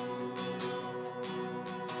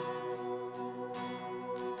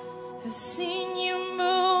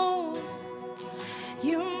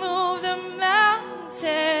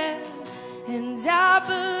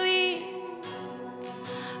 believe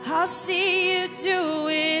I'll see you do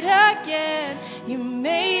it again. You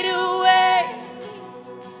made a way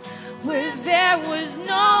where there was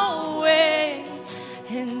no way,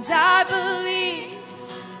 and I believe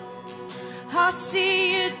I'll see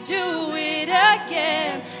you do it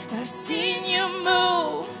again. I've seen you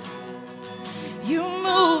move. You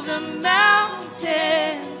move the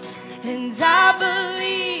mountains, and I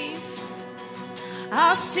believe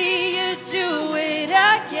I'll see you do it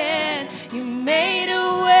again. You made a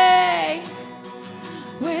way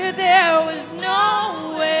where there was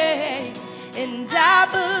no way, and I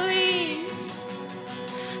believe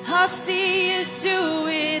I'll see you do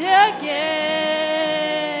it again.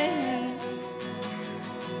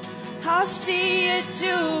 I'll see you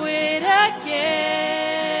do it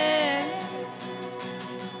again.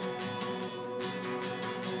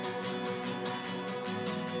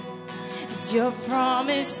 As your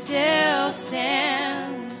promise still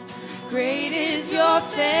stands, great is your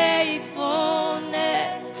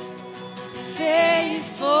faithfulness,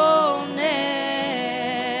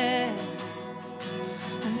 faithfulness.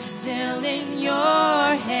 I'm still in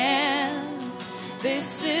your hands.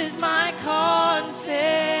 This is my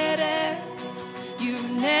confidence.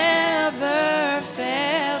 You've never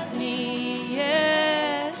failed me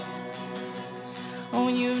yet. Oh,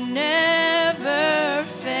 you've never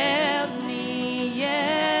failed me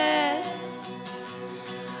yet.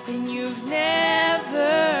 And you've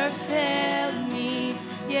never failed me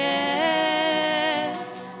yet.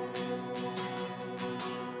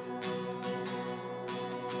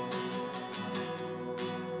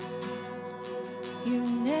 You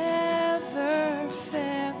never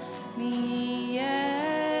failed me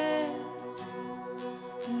yet,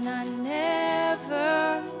 and I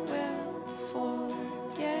never will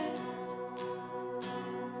forget.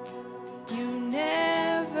 You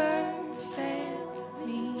never failed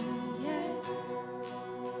me yet,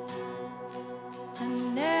 I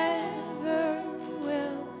never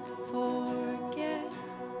will forget.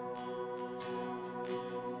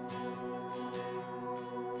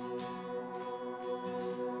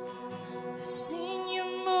 I've seen you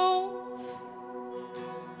move.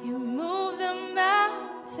 You move the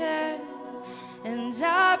mountains, and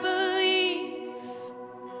I believe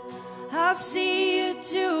I'll see you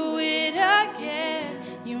do it again.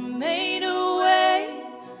 You made a way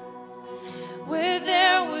where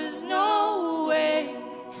there was no way,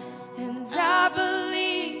 and I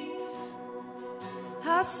believe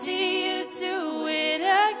I'll see you do it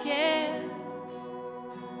again.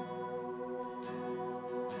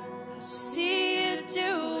 I'll see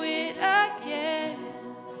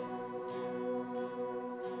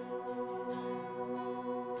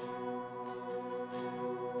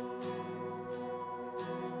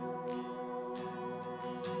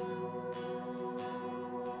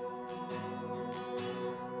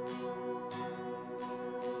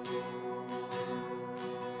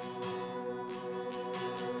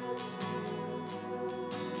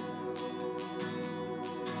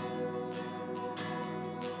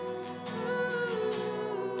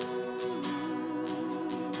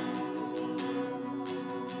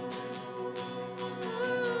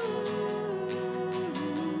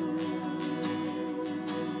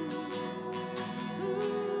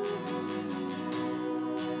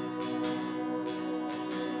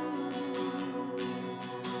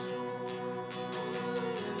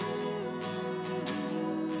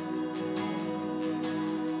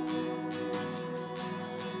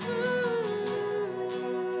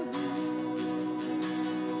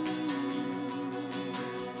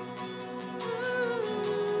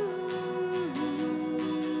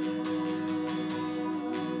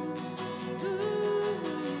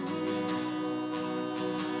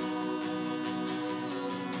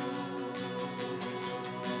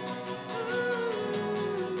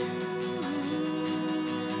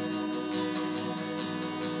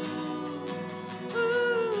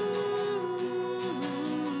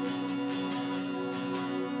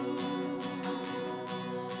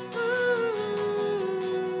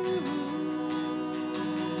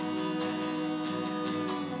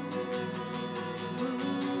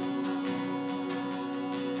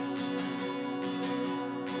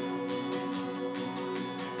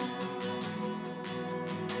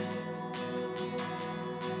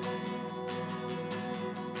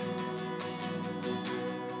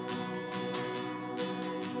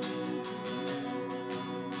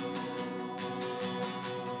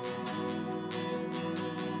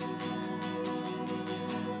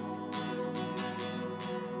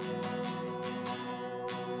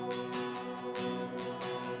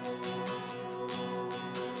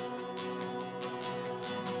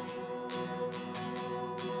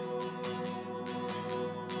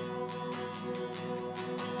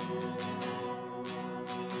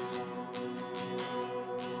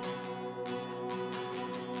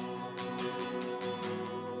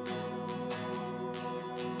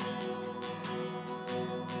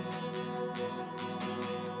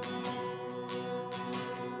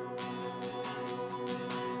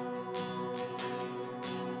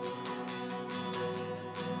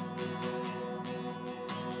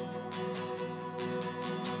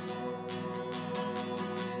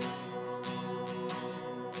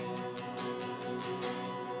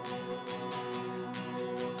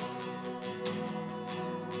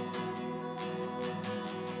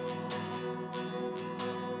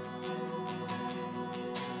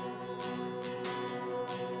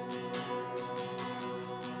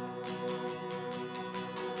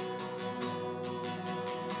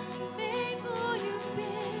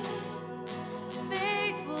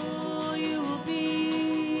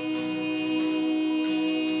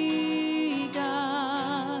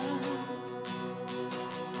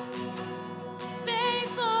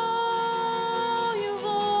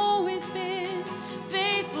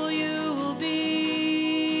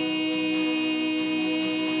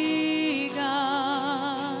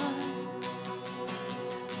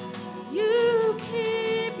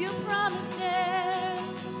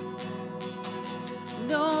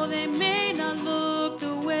though they may not look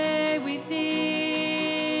the way we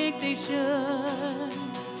think they should.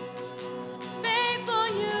 Faithful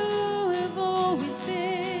you have always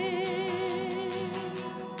been.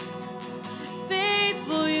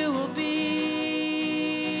 Faithful you will be,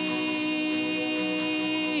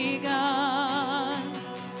 God.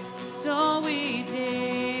 So we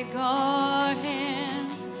take our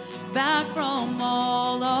hands back from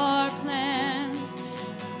all our plans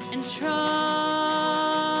and trust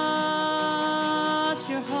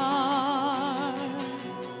your heart.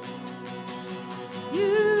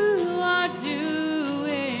 You are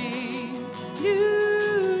doing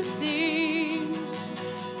new things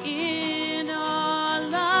in our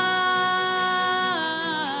lives.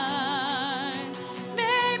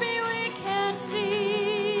 Maybe we can't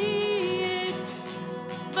see it,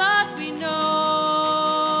 but we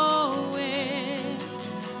know it.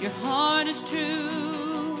 Your heart is true.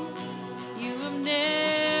 You have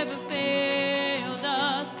never failed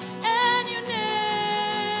us, and you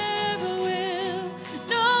never will.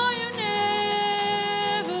 No, you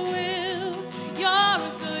never will. You're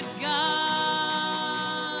a good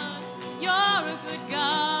God. You're a good God.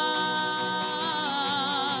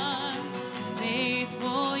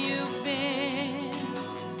 Faithful you've been.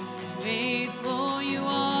 Faithful you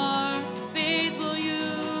are. Faithful you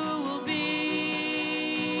will be.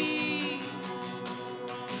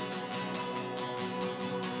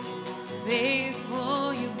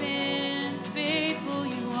 Faithful you've been, faithful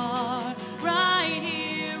you are, right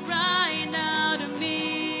here, right now to me.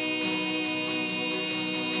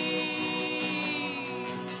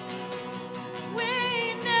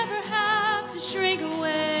 We never have to shrink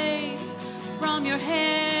away from your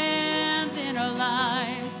hands in our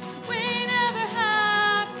lives. We never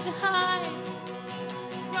have to hide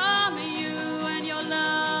from you and your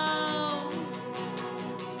love.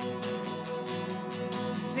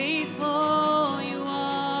 Faithful you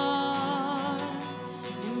are,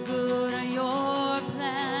 and good are your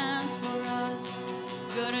plans for us.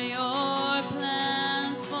 Good are your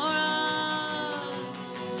plans for us.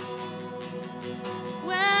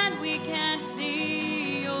 When we can't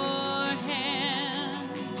see your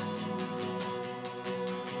hands,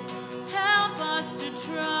 help us to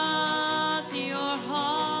trust your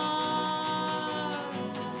heart.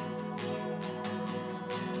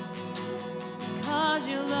 'Cause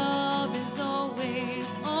your love is always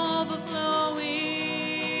overflowing,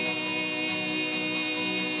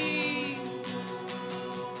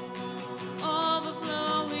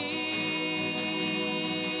 overflowing.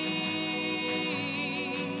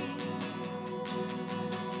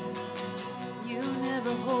 You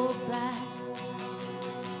never hold back.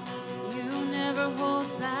 You never hold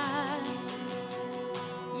back.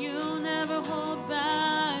 You never hold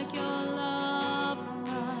back your love from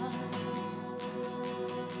us.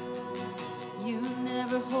 You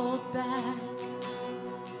never hold back.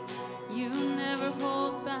 You never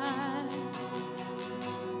hold back.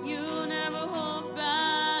 You never hold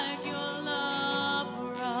back your love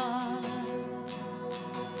for us.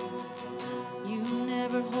 You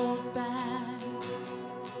never hold back.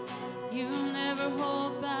 You never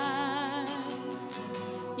hold back.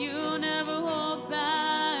 You never hold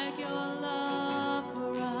back your love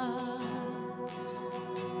for us.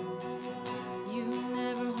 You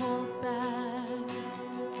never hold back.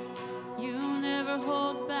 You never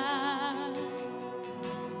hold back.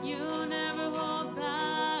 You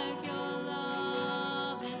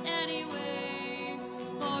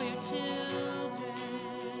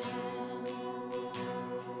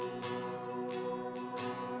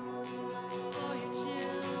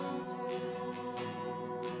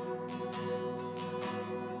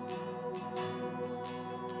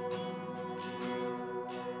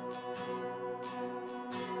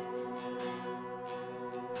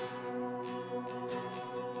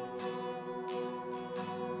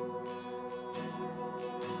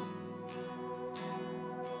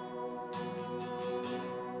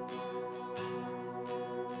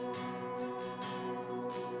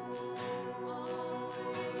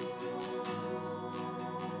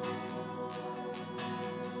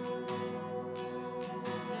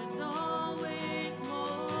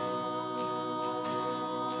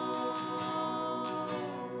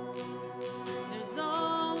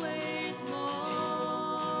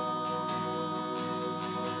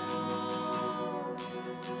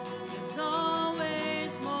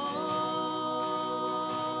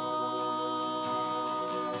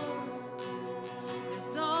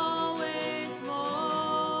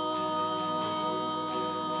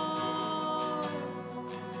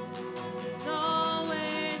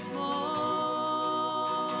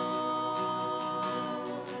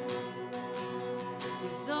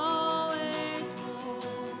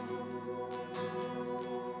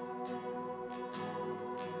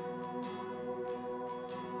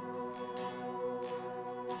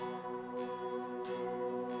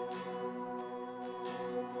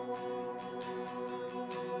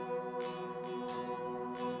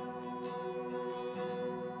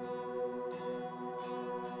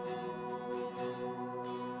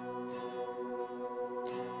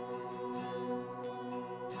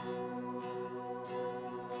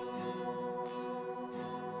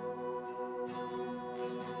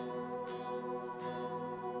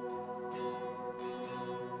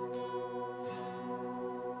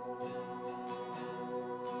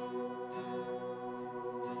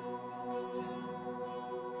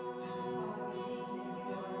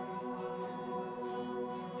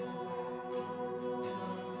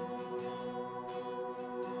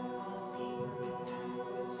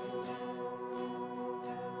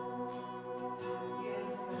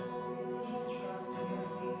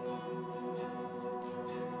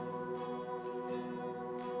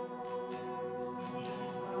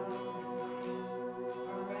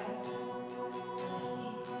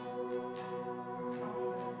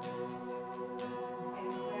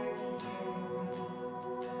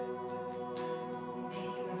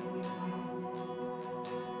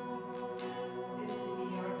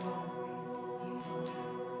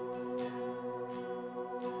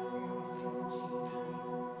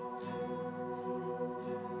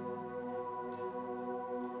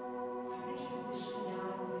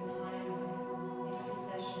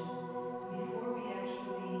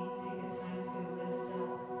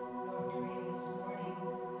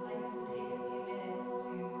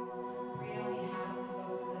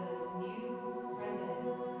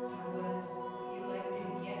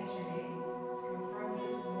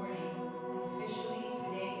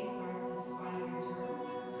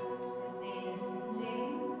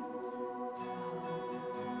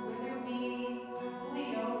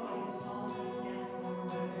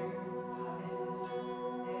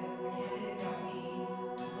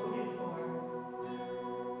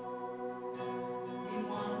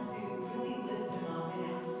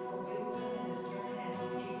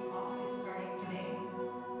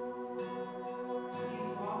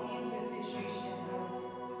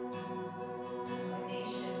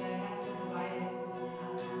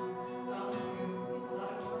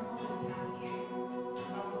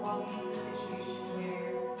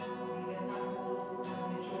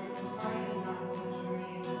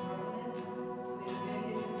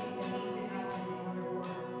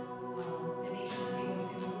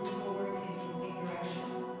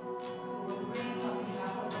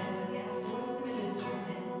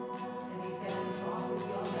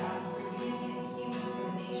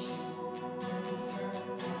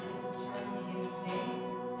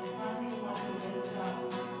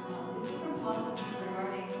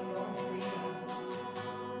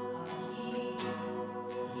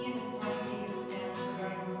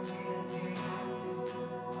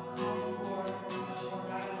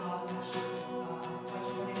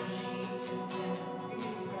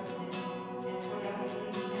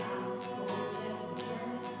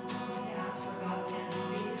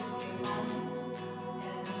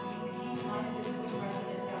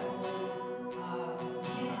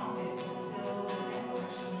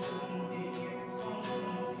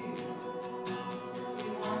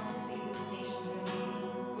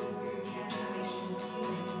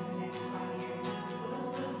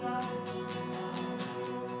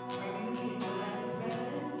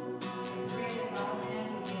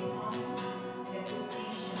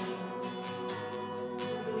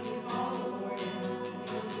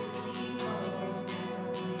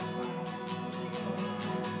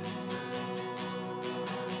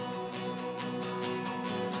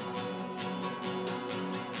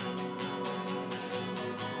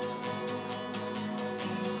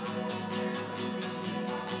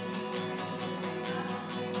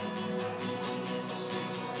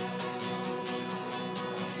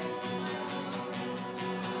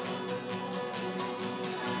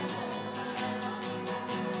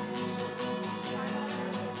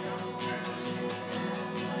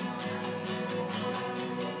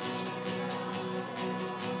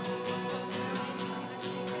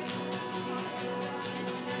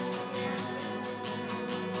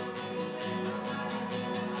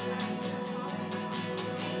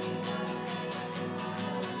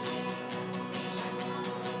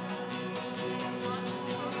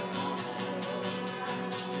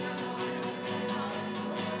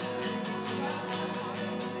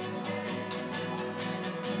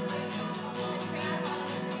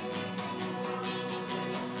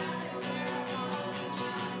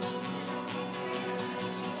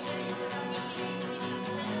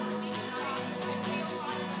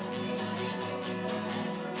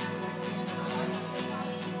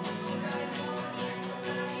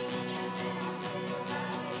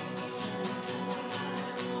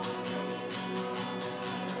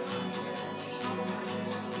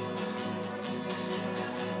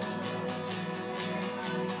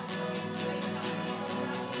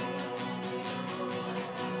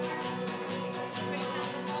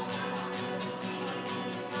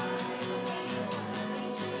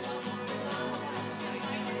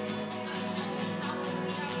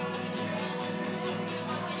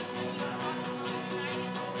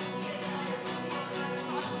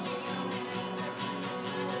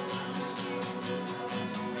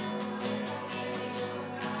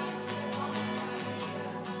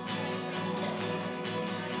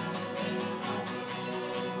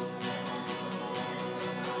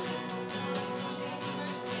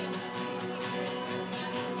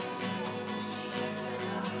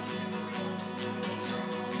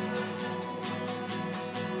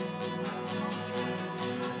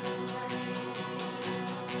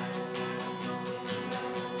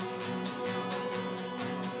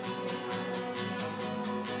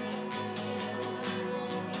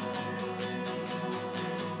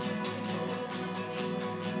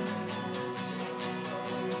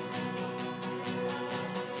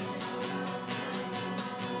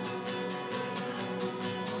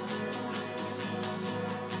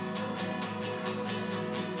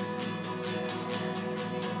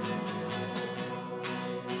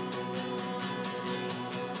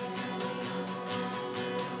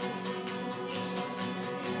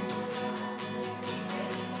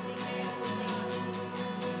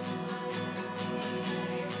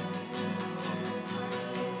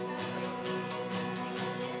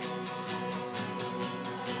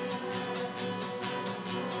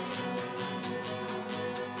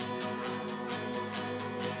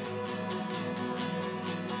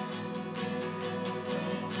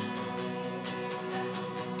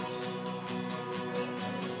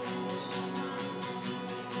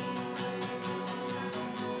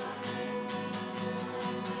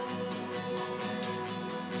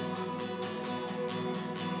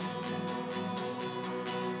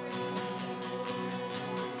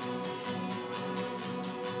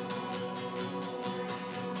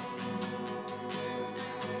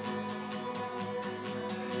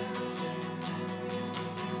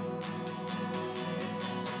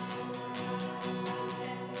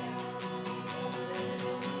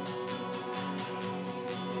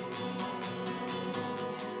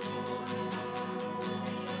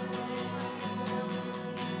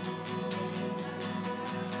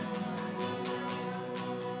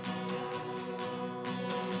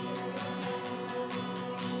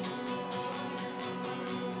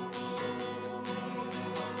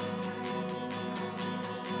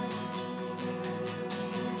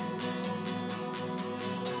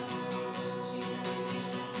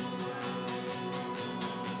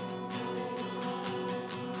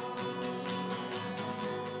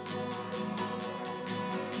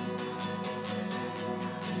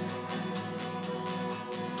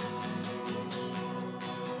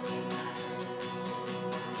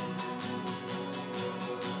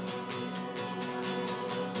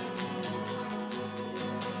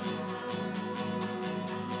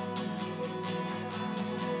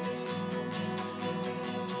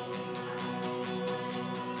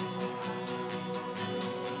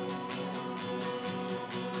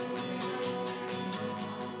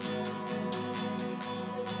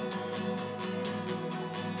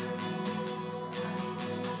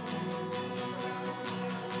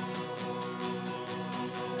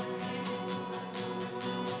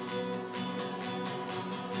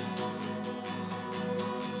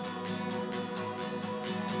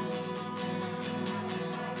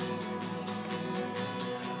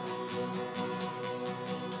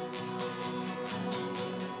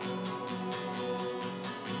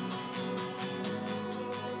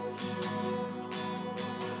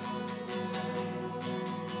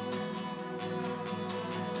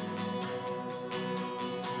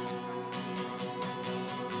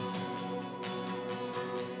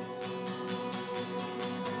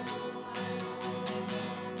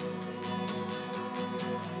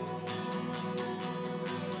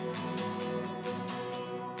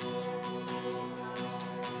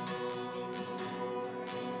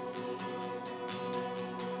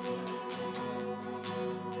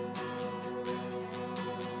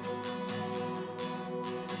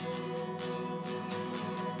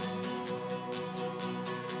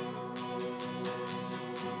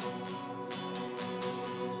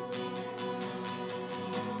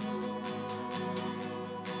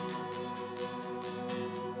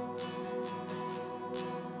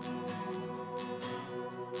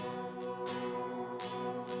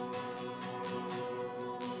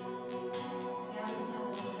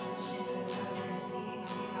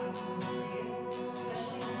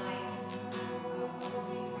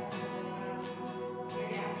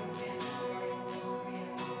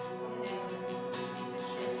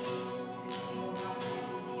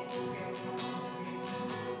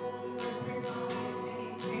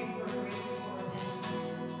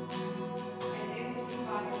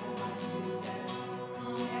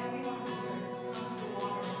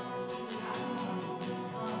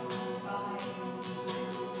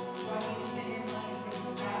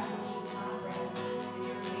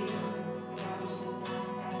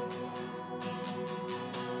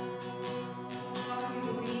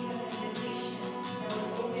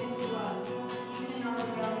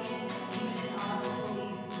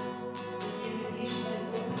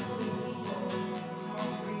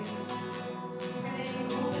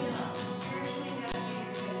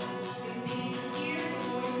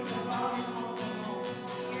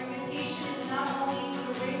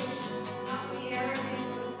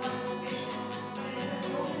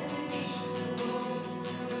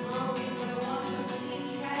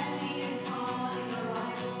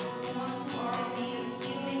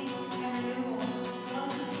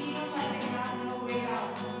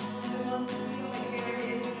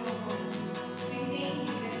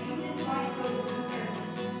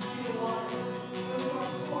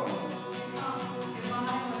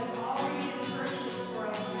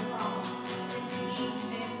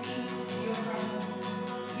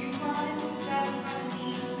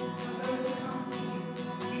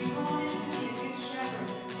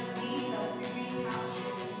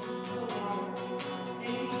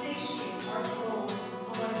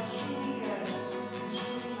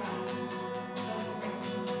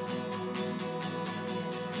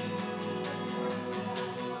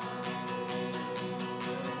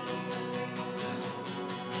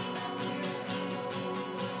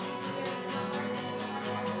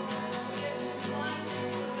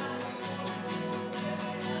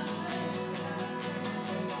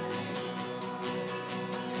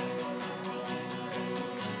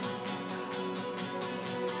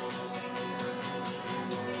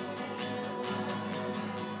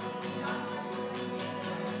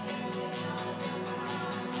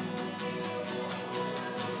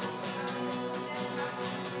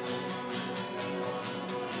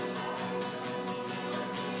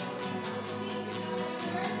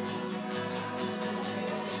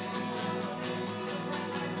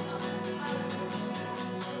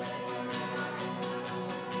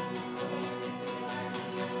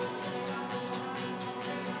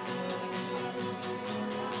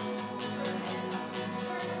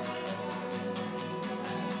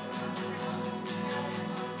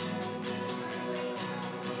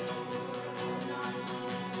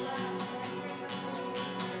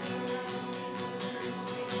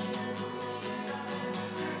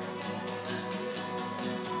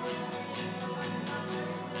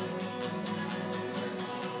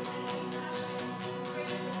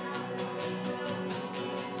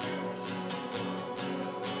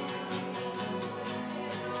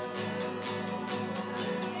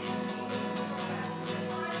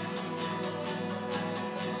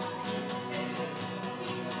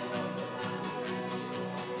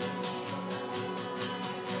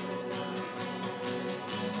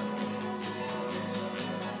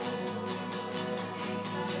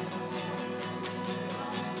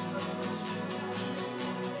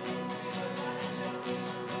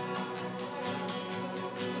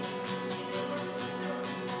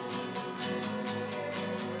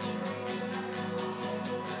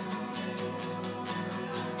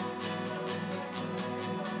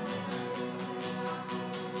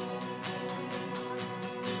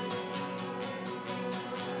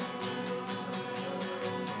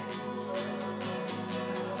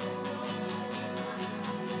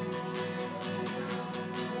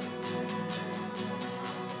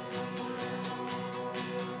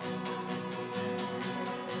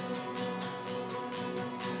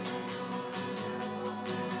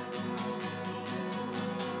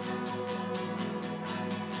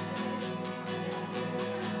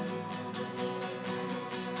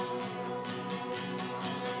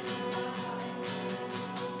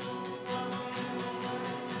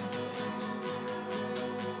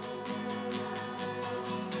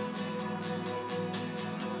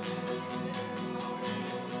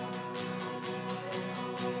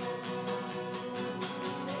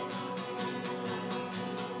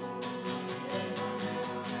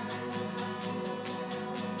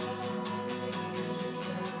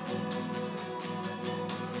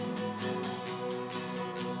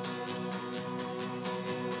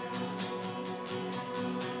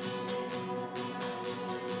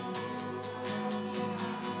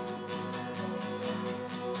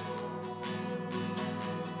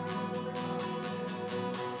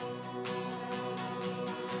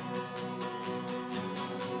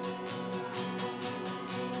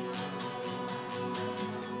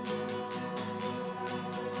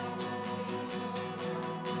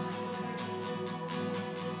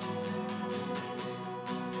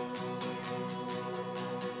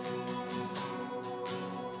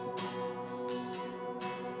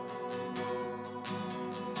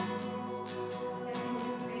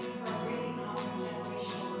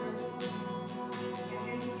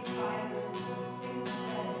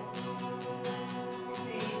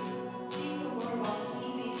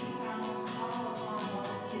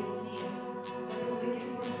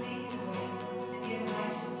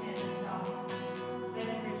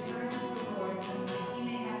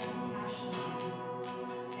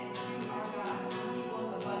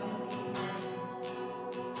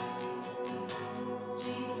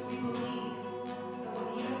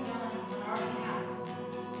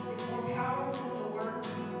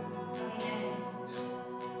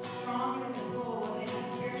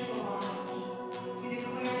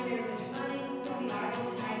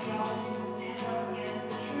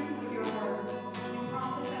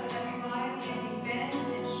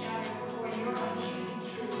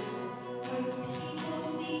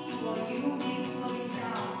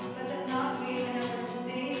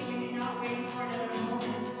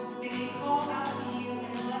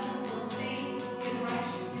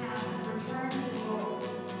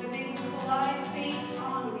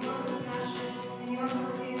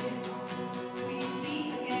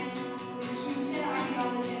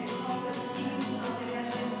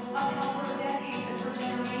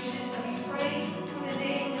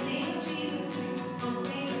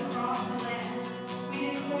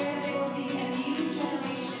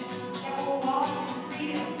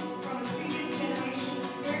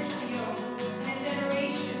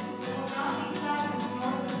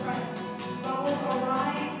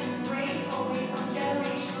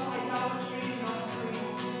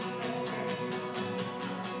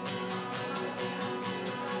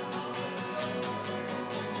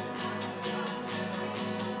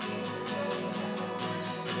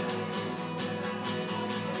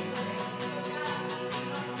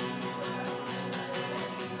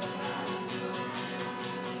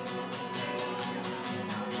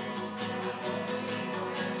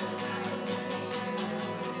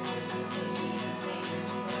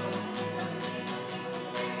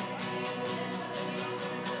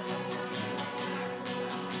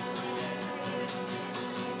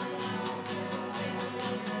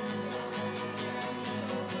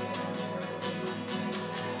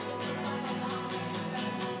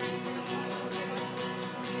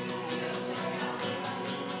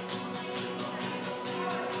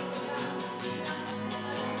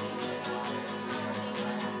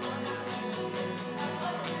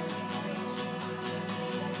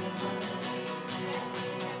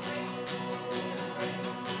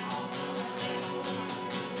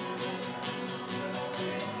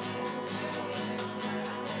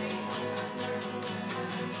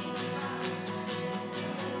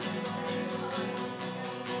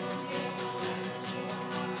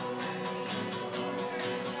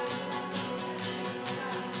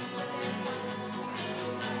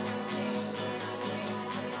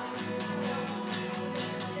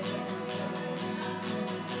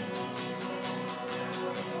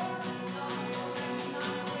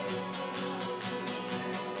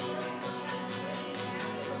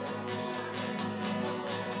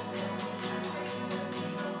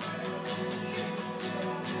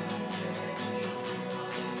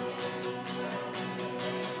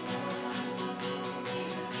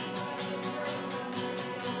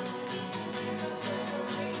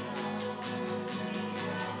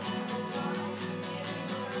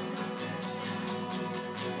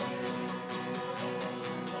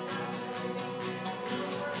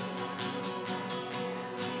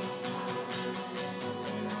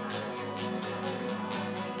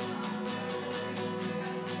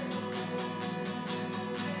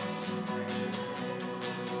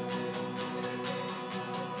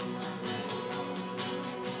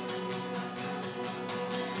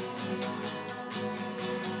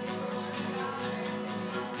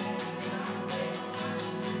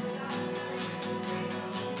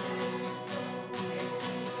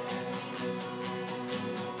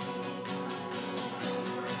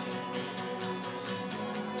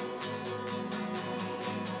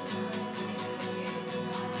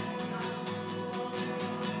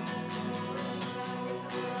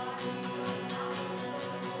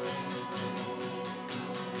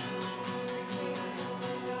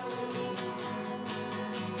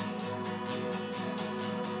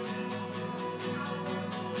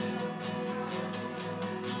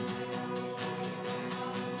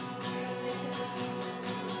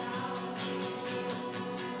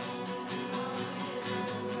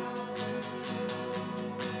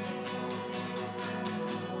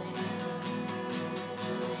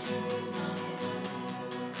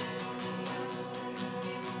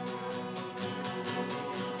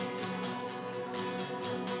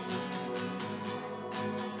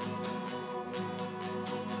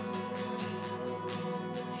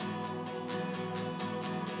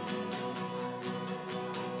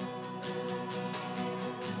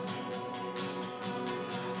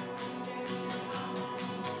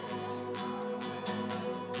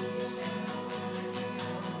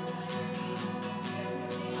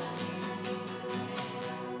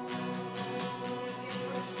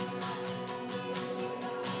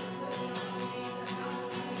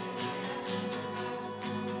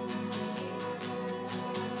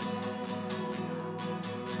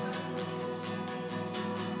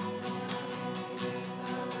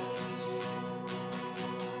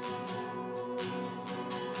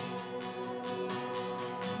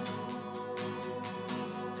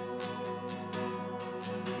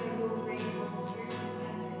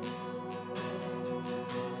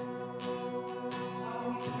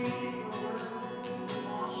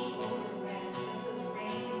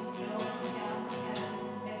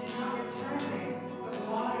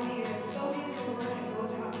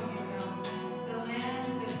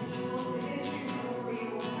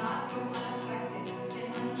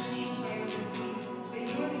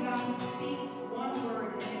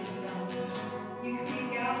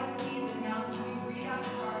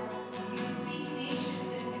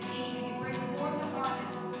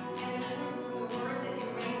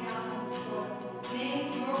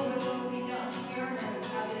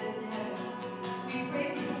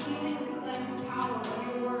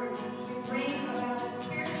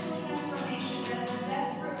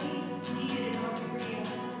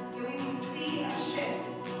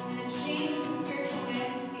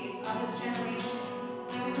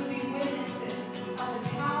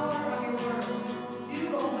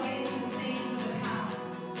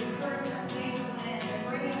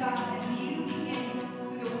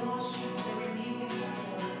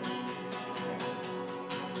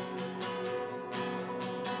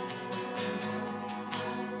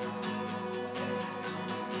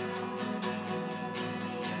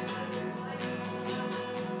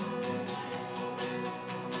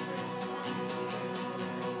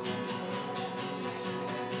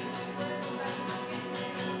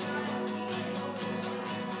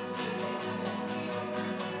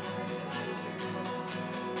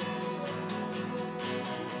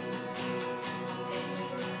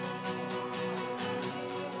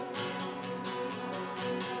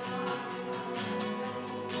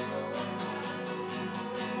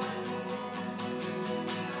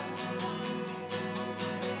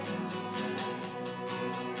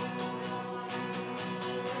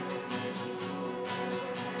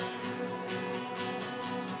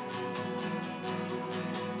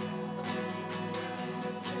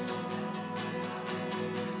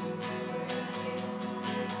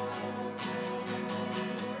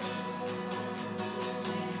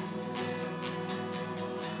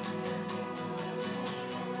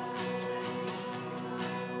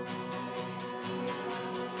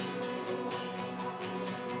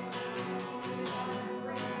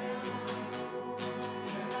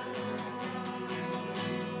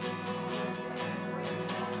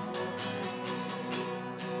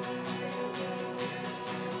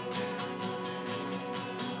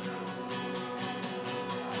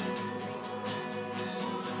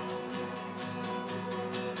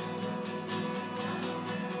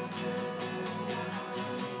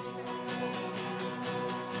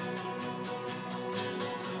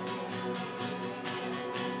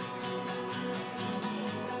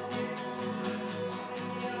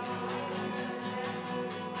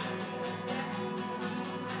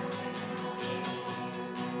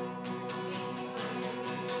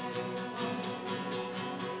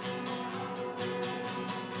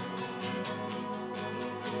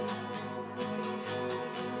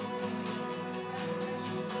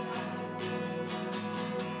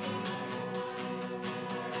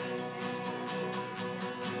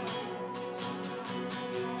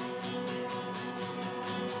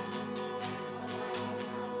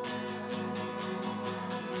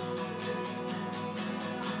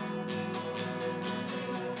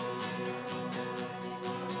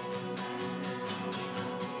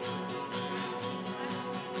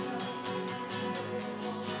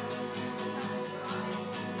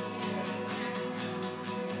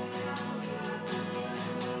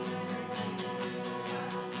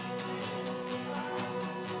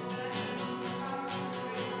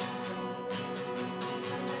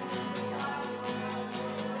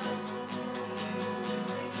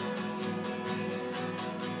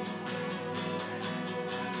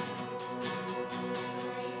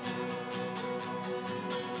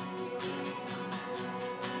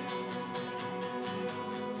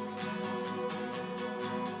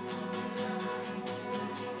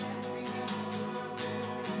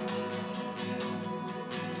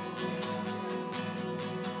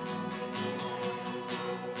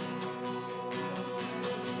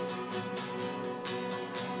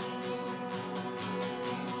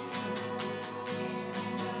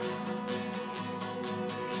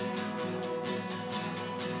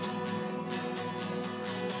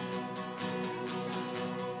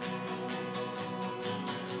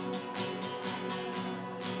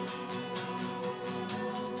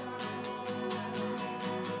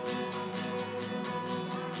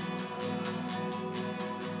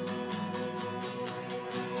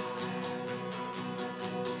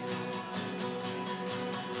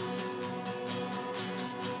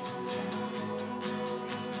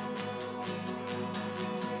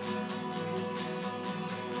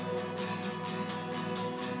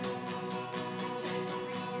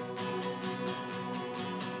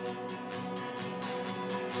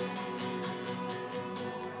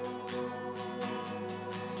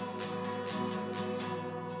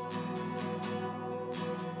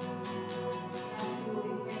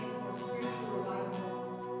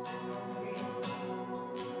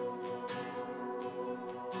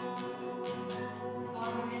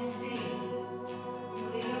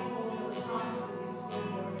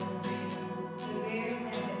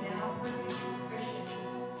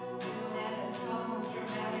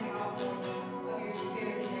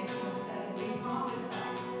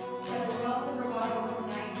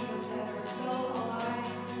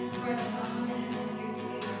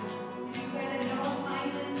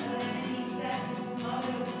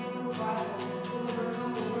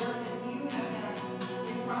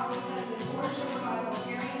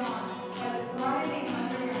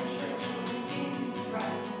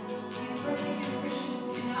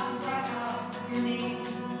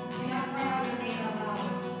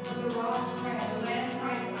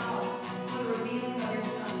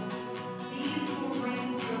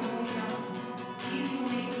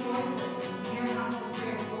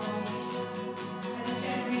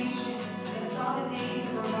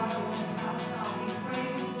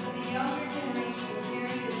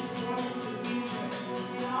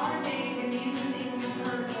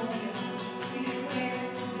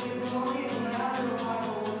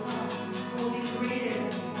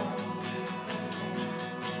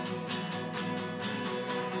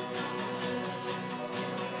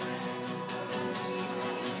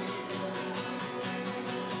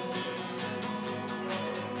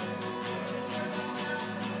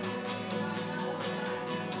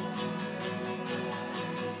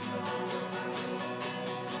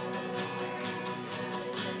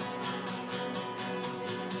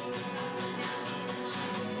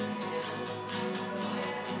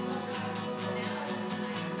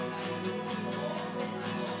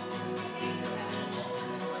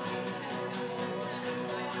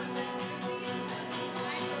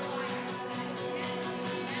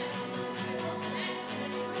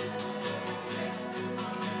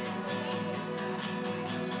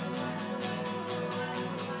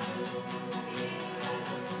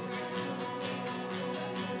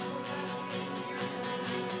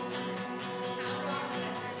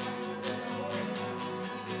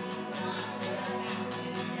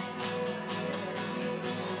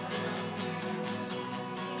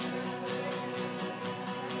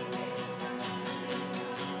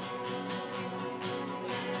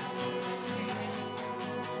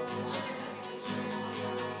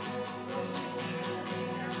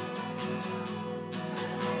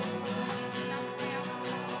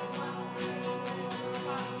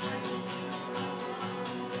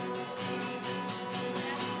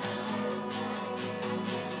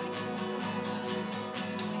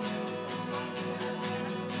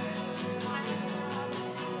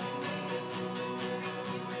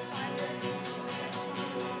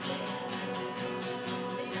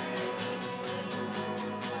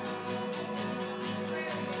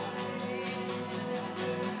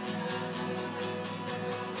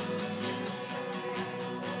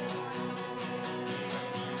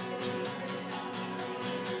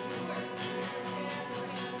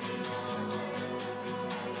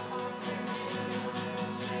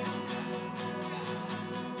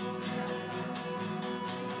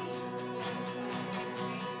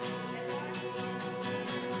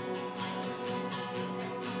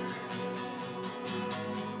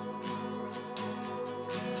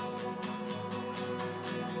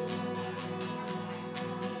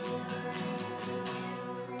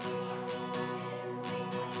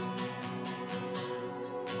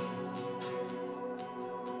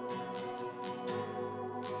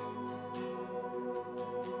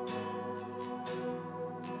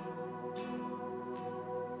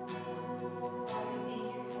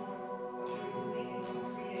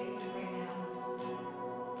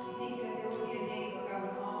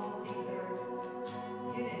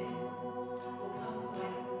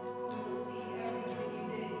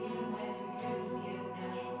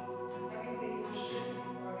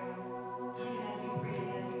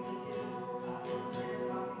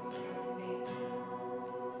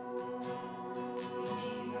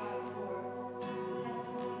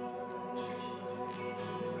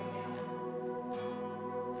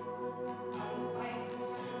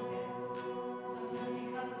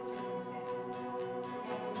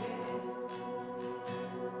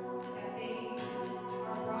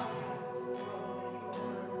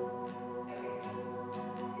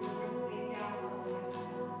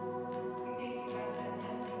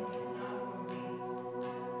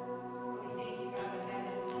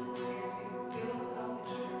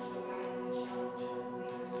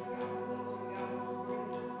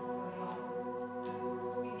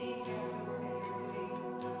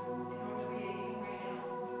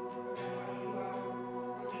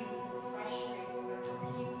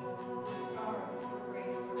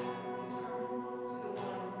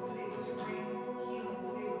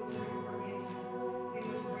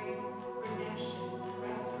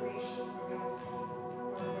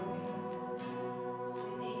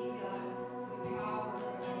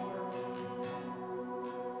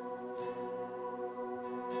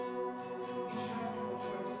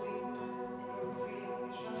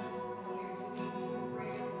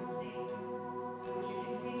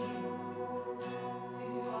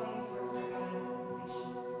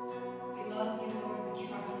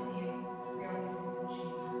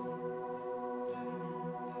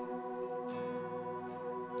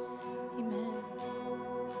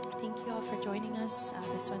thank you all for joining us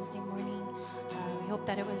this Wednesday morning. We hope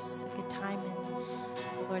that it was a good time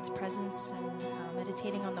in the Lord's presence and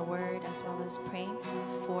meditating on the Word, as well as praying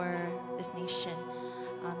for this nation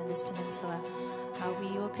in this peninsula.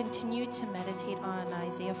 We will continue to meditate on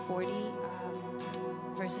Isaiah 40,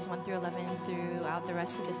 verses 1 through 11 throughout the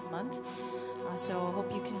rest of this month. So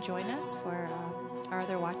hope you can join us for our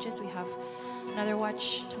other watches. We have another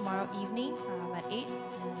watch tomorrow evening at 8.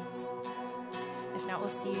 And if not, we'll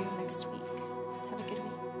see you next week. Have a good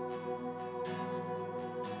week.